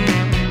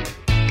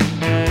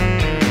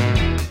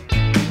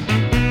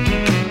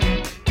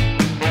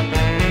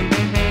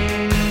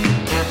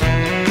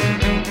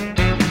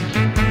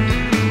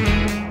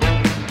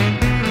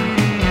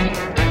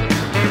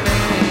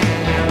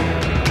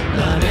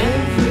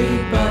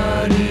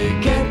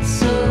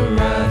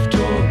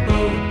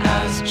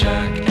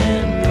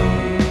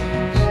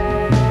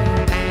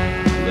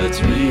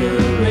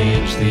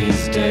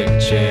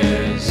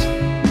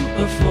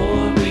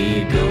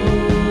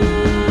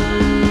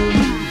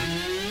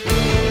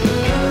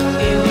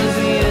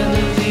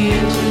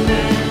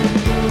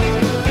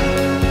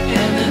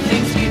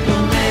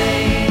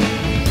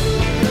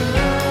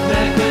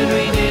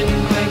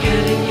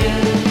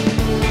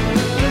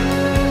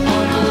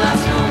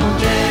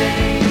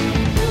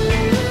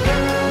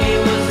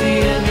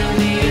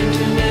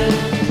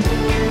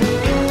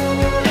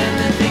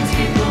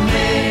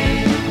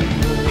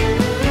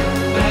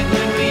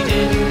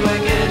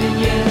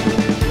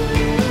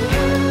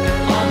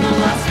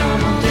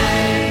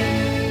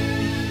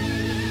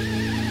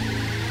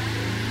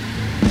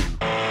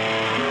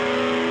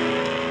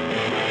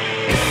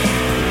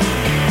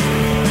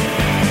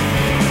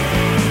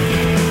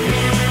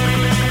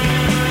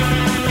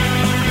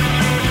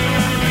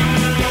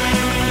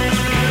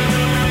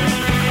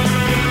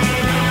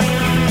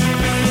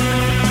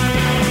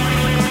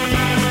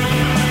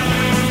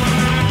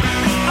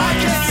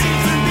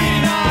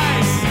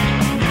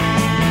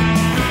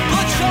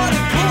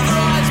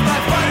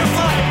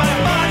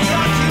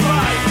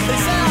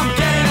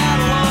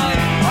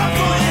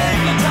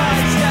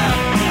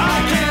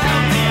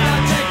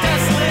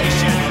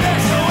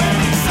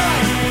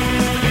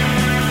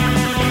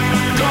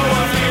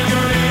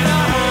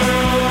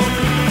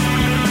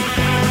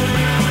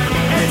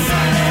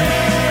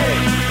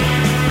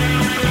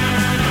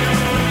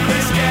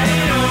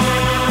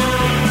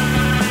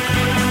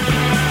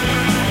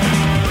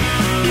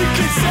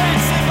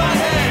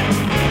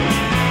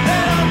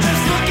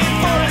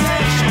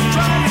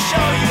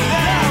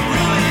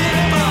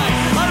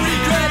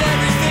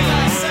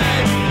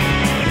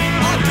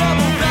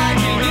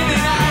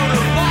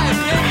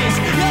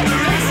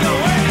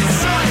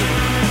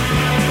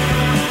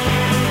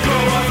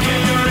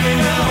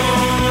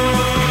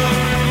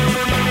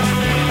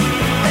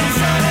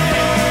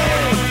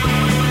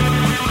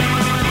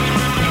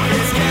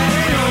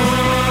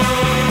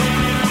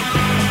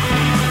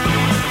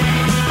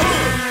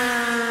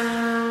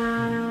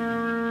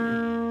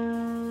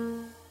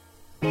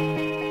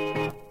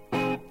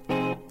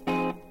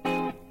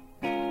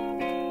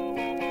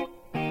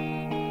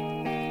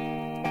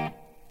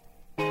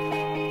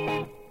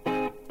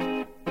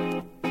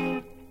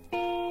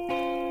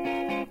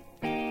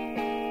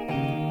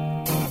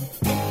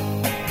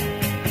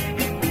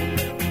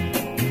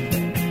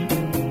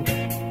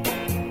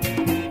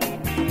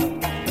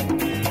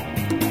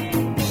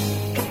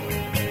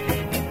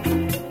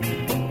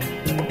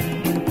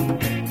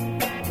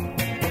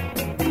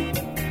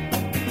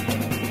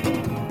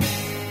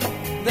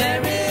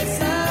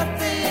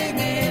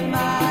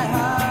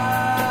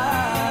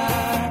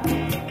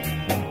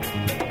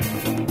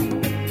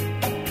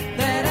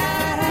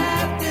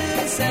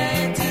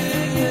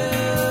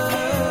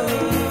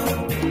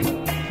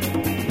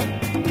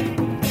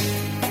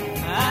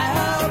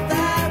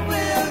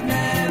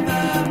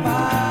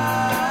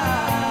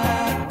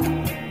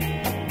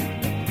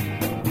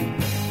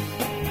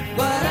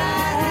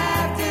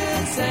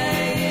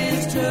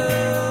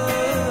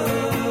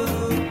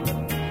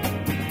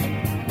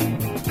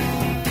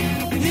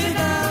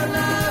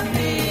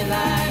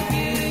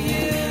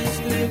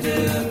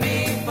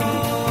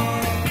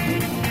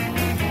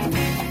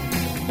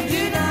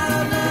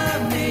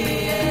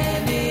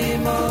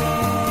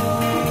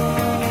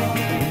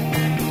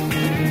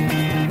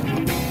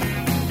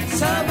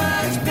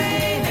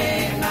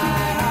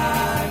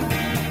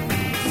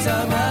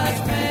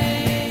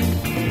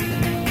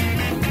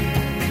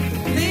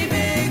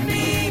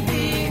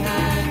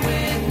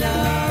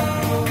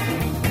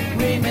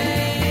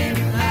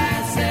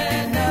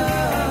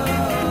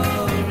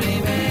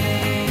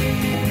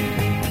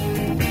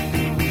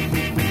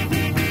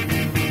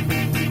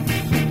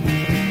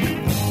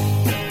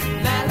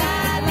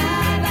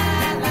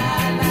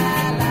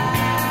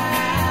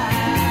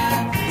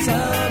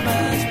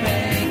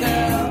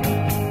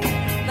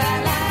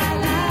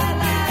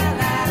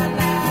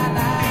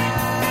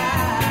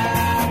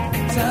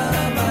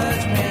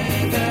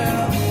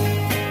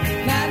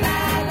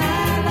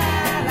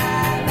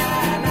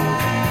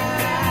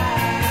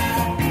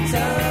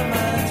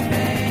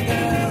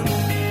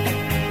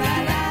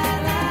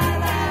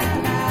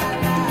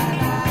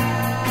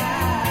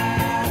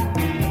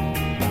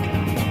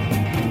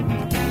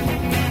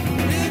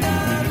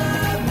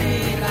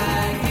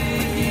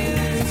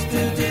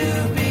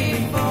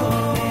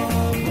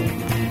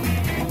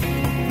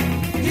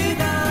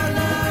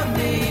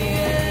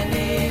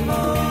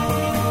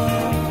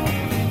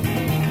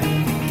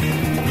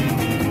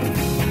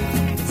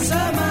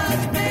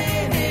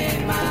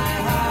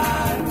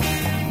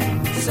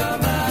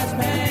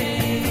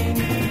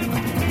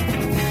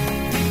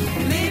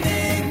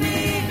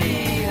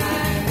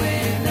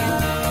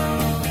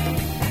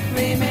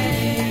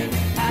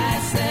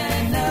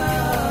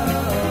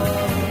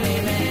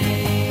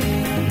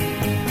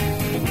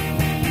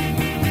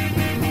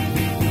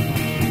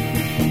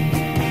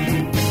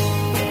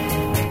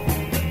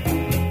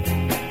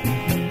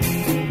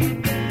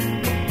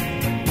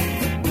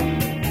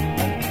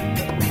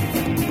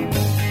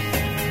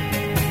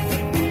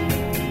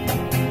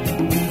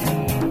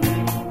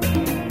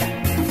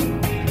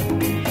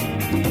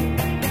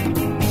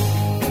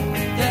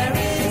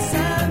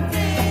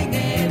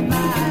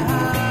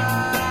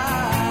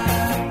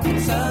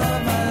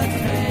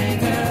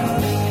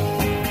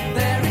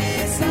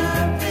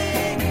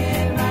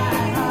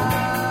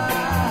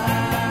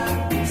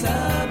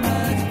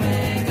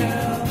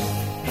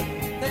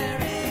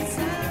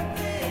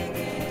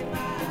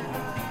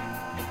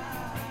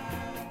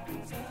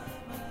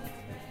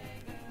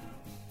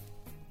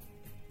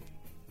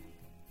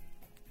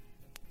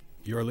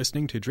 You're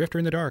listening to Drifter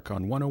in the Dark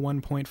on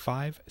 101.5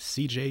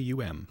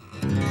 CJUM.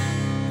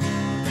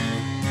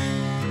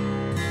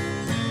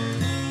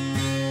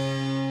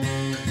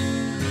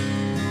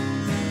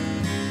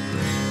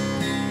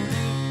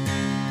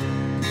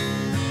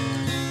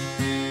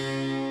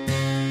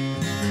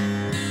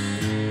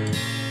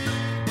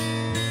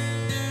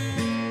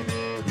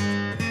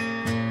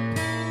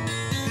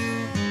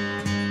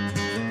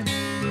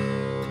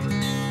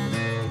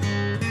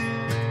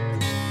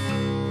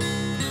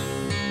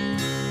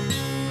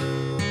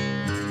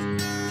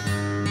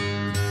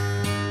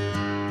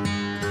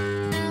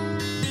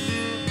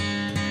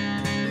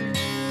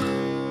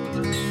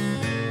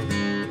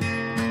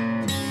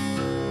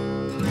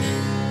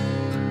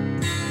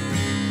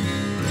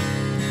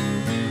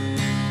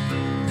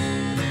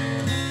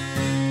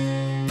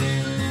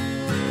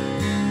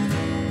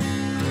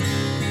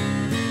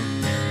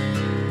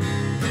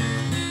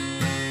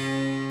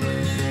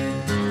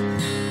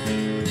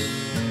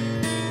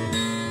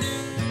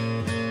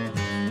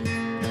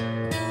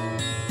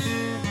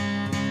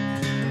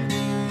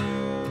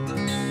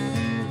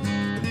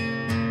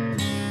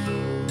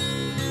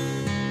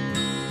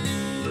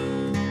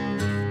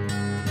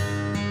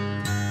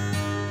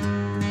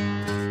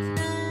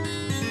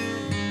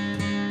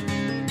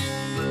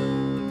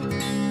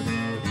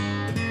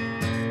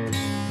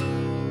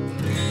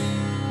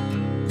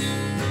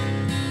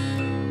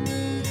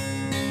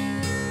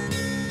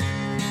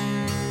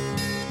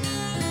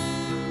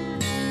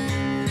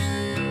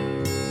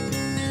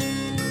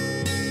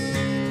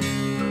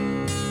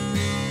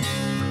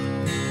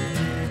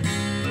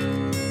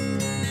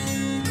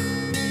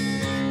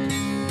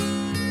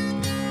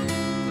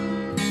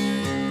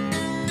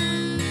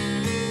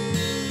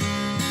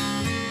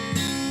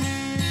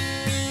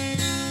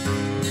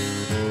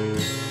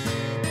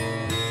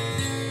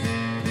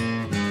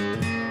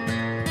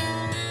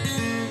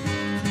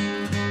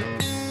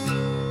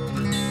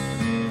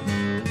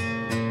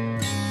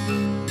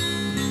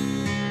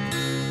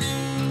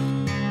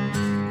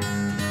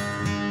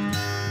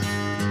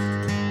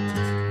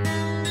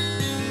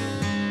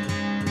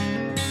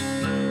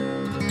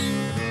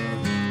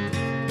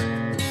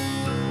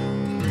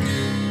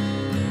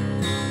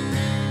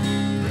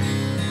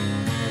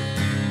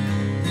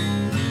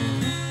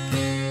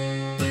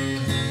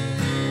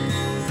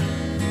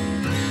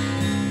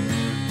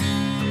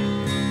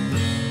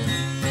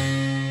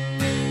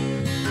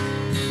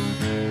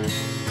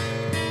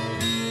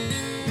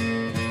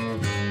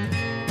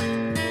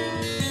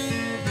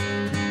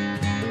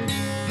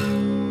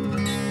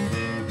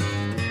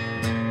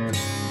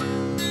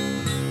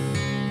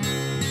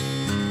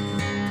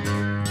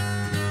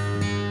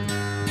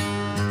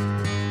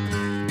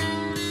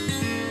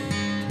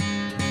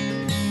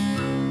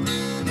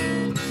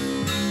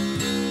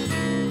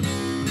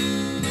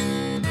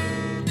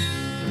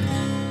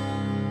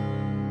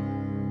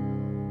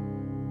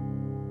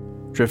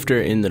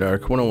 Drifter in the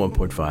Dark,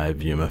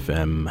 101.5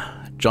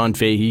 UMFM. John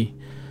Fahey,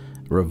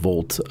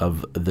 Revolt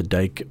of the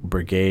Dyke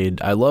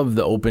Brigade. I love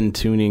the open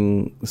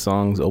tuning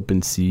songs,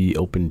 open C,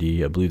 open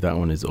D. I believe that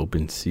one is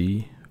open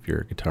C, if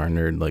you're a guitar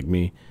nerd like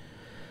me.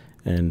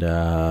 And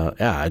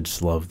yeah, I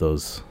just love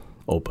those.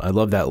 I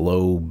love that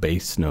low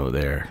bass note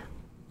there.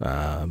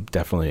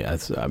 Definitely,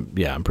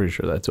 yeah, I'm pretty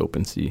sure that's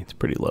open C. It's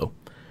pretty low.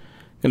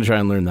 I'm going to try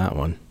and learn that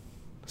one.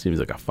 Seems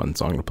like a fun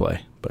song to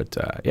play. But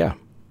yeah,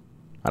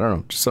 I don't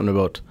know, just something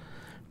about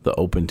the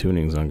open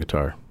tunings on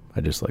guitar. I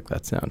just like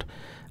that sound.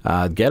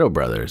 Ghetto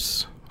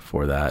Brothers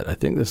for that. I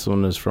think this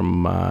one is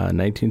from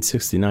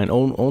 1969.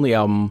 Only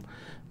album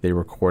they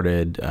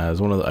recorded. It was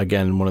one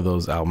of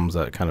those albums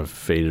that kind of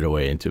faded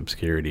away into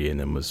obscurity and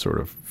then was sort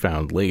of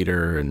found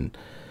later and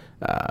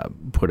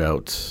put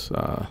out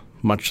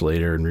much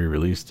later and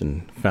re-released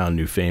and found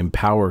new fame.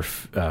 Power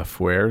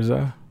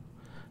Fuerza, I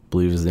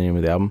believe is the name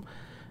of the album,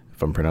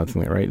 if I'm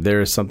pronouncing that right. There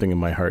Is Something in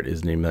My Heart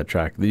is the name of that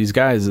track. These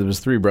guys, it was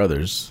three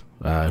brothers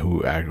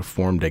who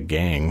formed a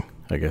gang,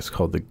 I guess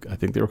I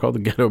think they were called the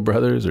Ghetto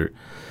Brothers or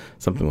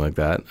something like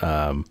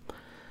that.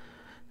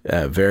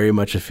 Very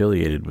much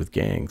affiliated with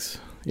gangs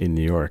in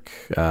New York.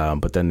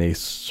 But then they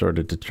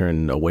started to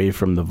turn away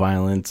from the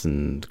violence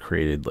and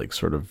created like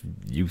sort of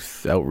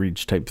youth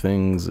outreach type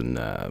things and,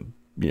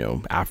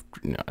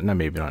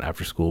 maybe not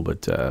after school,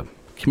 but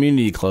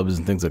community clubs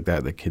and things like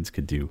that kids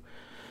could do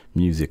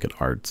music and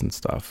arts and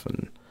stuff.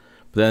 But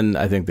then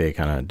I think they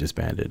kind of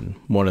disbanded. And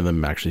one of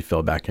them actually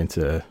fell back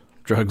into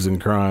drugs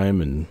and crime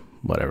and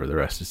whatever, the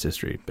rest is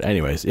history. But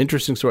anyways,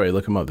 interesting story.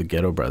 Look them up, the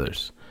Ghetto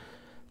Brothers.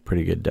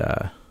 Pretty good,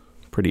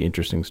 pretty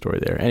interesting story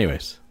there.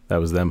 Anyways,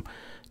 that was them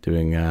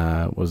doing,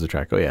 what was the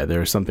track? Oh yeah,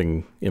 There's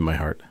Something in My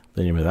Heart,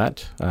 the name of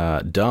that.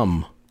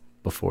 Dumb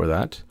before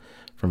that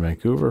from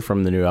Vancouver,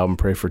 from the new album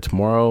Pray for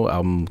Tomorrow,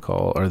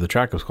 the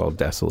track was called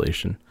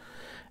Desolation.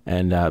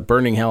 And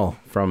Burning Hell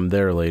from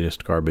their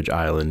latest Garbage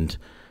Island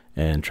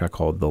and track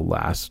called The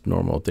Last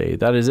Normal Day.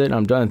 That is it.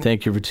 I'm done.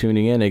 Thank you for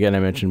tuning in. Again, I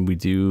mentioned we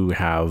do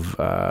have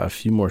a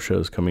few more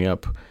shows coming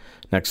up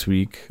next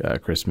week,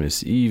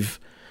 Christmas Eve.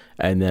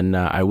 And then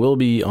I will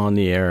be on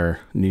the air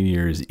New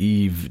Year's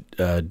Eve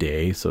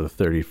day, so the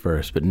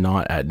 31st, but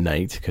not at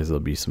night because there'll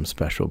be some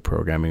special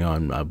programming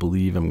on. I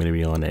believe I'm going to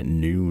be on at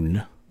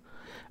noon.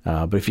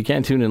 But if you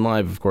can't tune in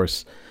live, of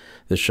course,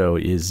 the show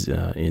is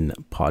in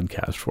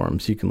podcast form,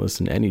 so you can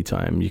listen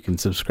anytime. You can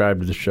subscribe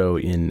to the show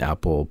in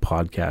Apple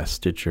Podcasts,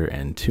 Stitcher,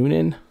 and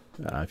TuneIn.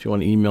 If you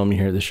want to email me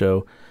here at the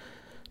show,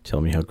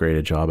 tell me how great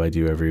a job I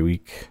do every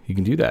week, you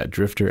can do that,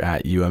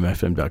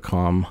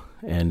 drifter@umfm.com.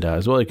 And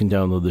as well, you can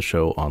download the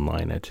show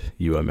online at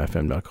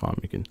umfm.com.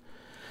 You can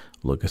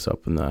look us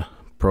up in the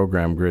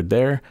program grid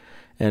there.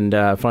 And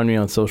find me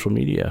on social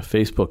media,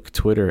 Facebook,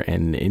 Twitter,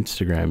 and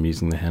Instagram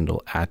using the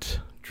handle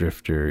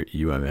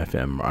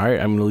 @DrifterUMFM. All right,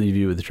 I'm going to leave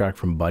you with a track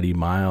from Buddy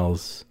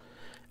Miles,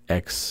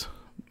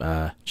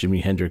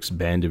 Jimi Hendrix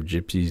Band of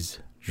Gypsies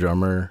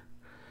drummer.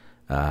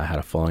 Had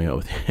a falling out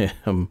with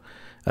him.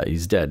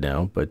 He's dead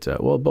now, but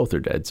both are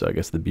dead, so I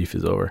guess the beef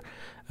is over.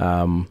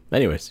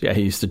 Anyways, yeah,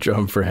 he used to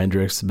drum for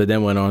Hendrix, but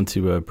then went on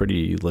to a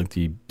pretty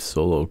lengthy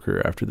solo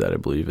career after that, I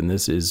believe. And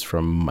this is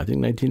from, I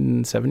think,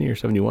 1970 or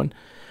 71,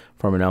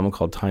 from an album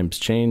called Times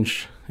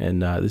Change.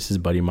 And this is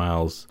Buddy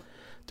Miles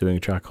doing a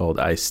track called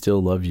I Still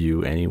Love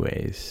You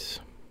Anyways.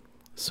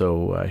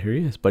 So here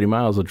he is, Buddy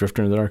Miles with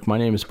Drifter in the Dark. My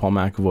name is Paul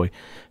McAvoy.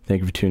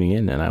 Thank you for tuning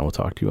in, and I will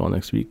talk to you all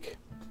next week.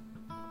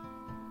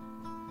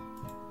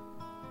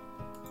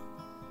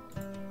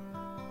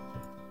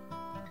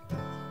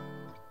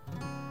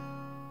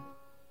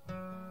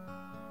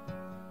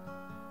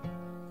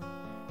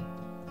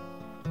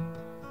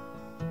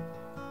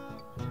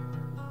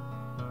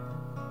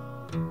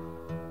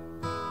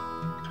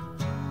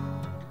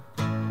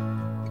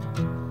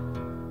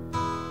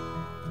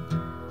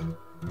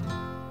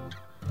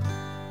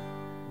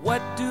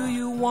 What do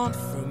you want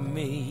from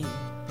me?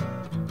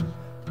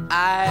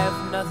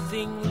 I've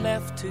nothing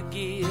left to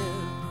give.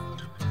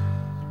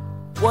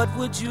 What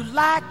would you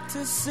like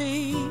to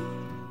see?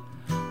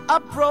 A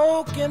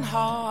broken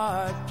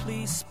heart,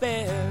 please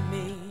spare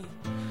me.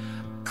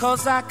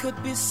 'Cause I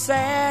could be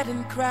sad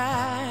and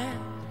cry,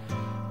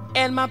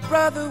 and my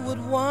brother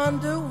would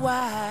wonder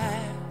why.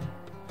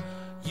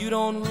 You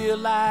don't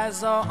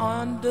realize or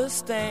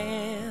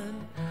understand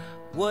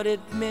what it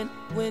meant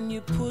when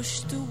you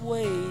pushed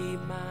away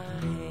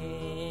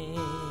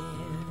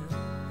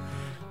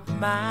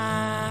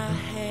my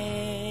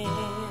hand.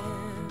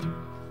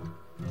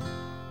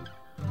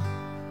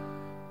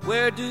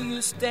 Where do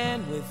you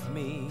stand with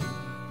me?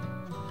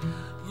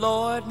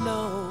 Lord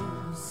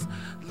knows,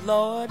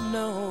 Lord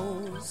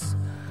knows.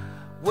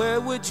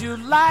 Where would you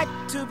like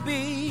to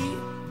be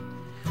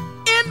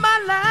in my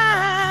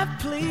life?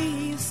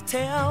 Please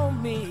tell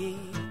me.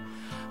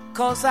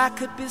 'Cause I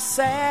could be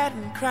sad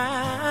and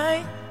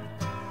cry,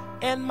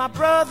 and my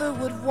brother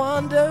would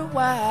wonder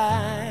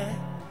why.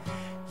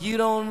 You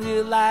don't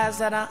realize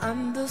that I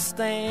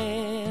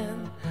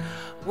understand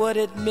what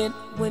it meant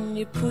when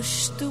you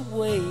pushed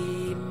away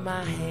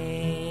my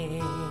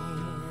hand.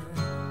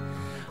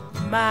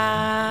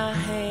 my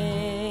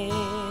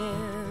hand.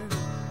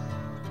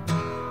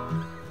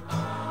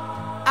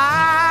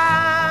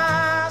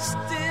 I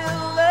still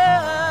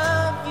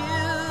love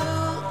you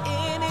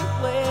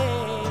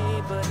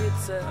anyway, but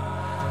it's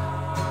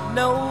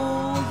no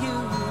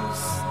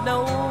use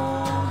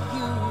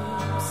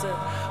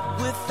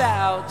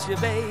without you,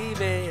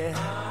 baby.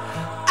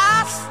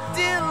 I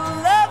still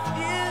love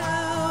you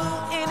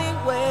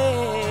anyway,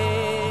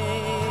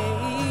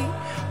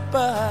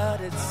 but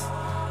it's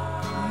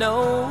no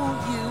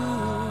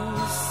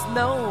use,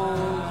 no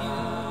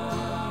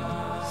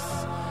use.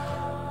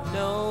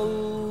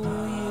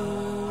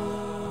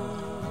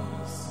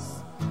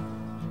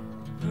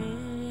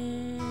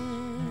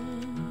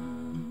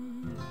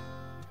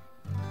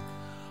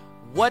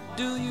 What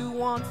do you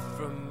want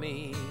from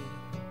me?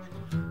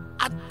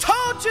 I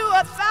told you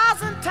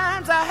 1,000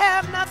 times I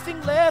have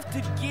nothing left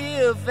to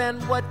give.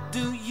 And what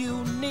do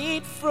you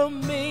need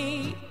from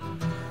me?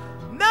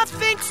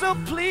 Nothing, so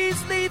please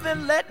leave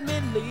and let me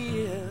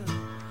live.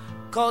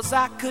 'Cause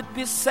I could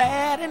be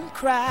sad and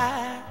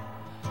cry,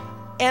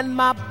 and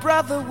my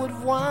brother would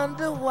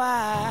wonder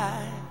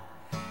why.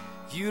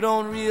 You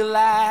don't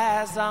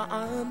realize I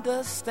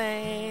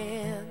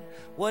understand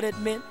what it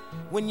meant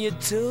when you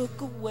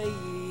took away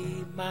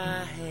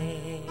my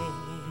hand.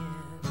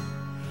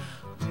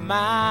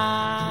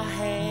 My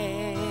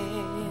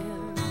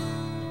hand.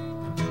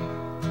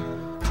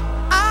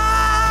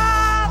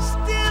 I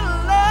still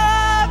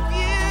love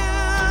you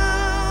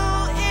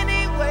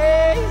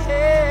anyway,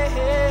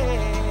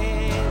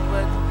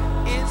 but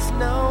it's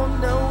no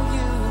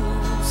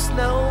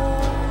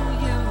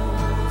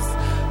use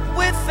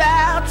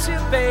without you,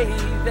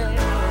 baby.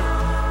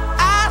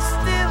 I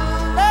still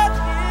love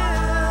you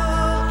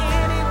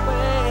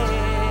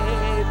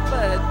anyway,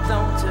 but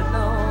don't you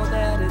know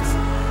that it's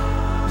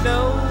no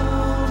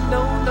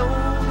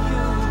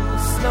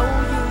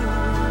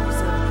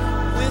use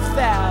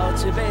without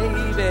you,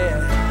 baby.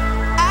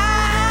 I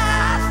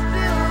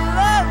still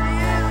love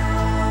you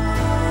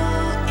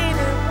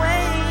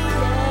anyway,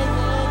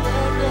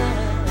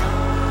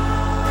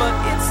 but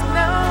it's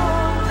no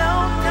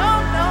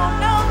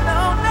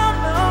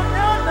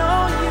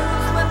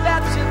use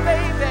without you,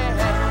 baby.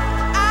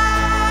 I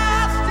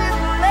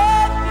still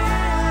love you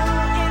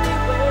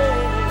anyway,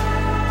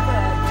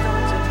 but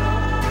don't you know,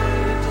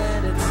 baby,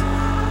 that it's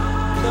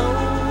no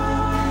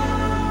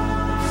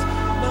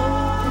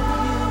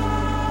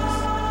use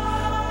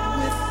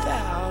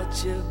without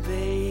you,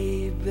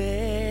 baby.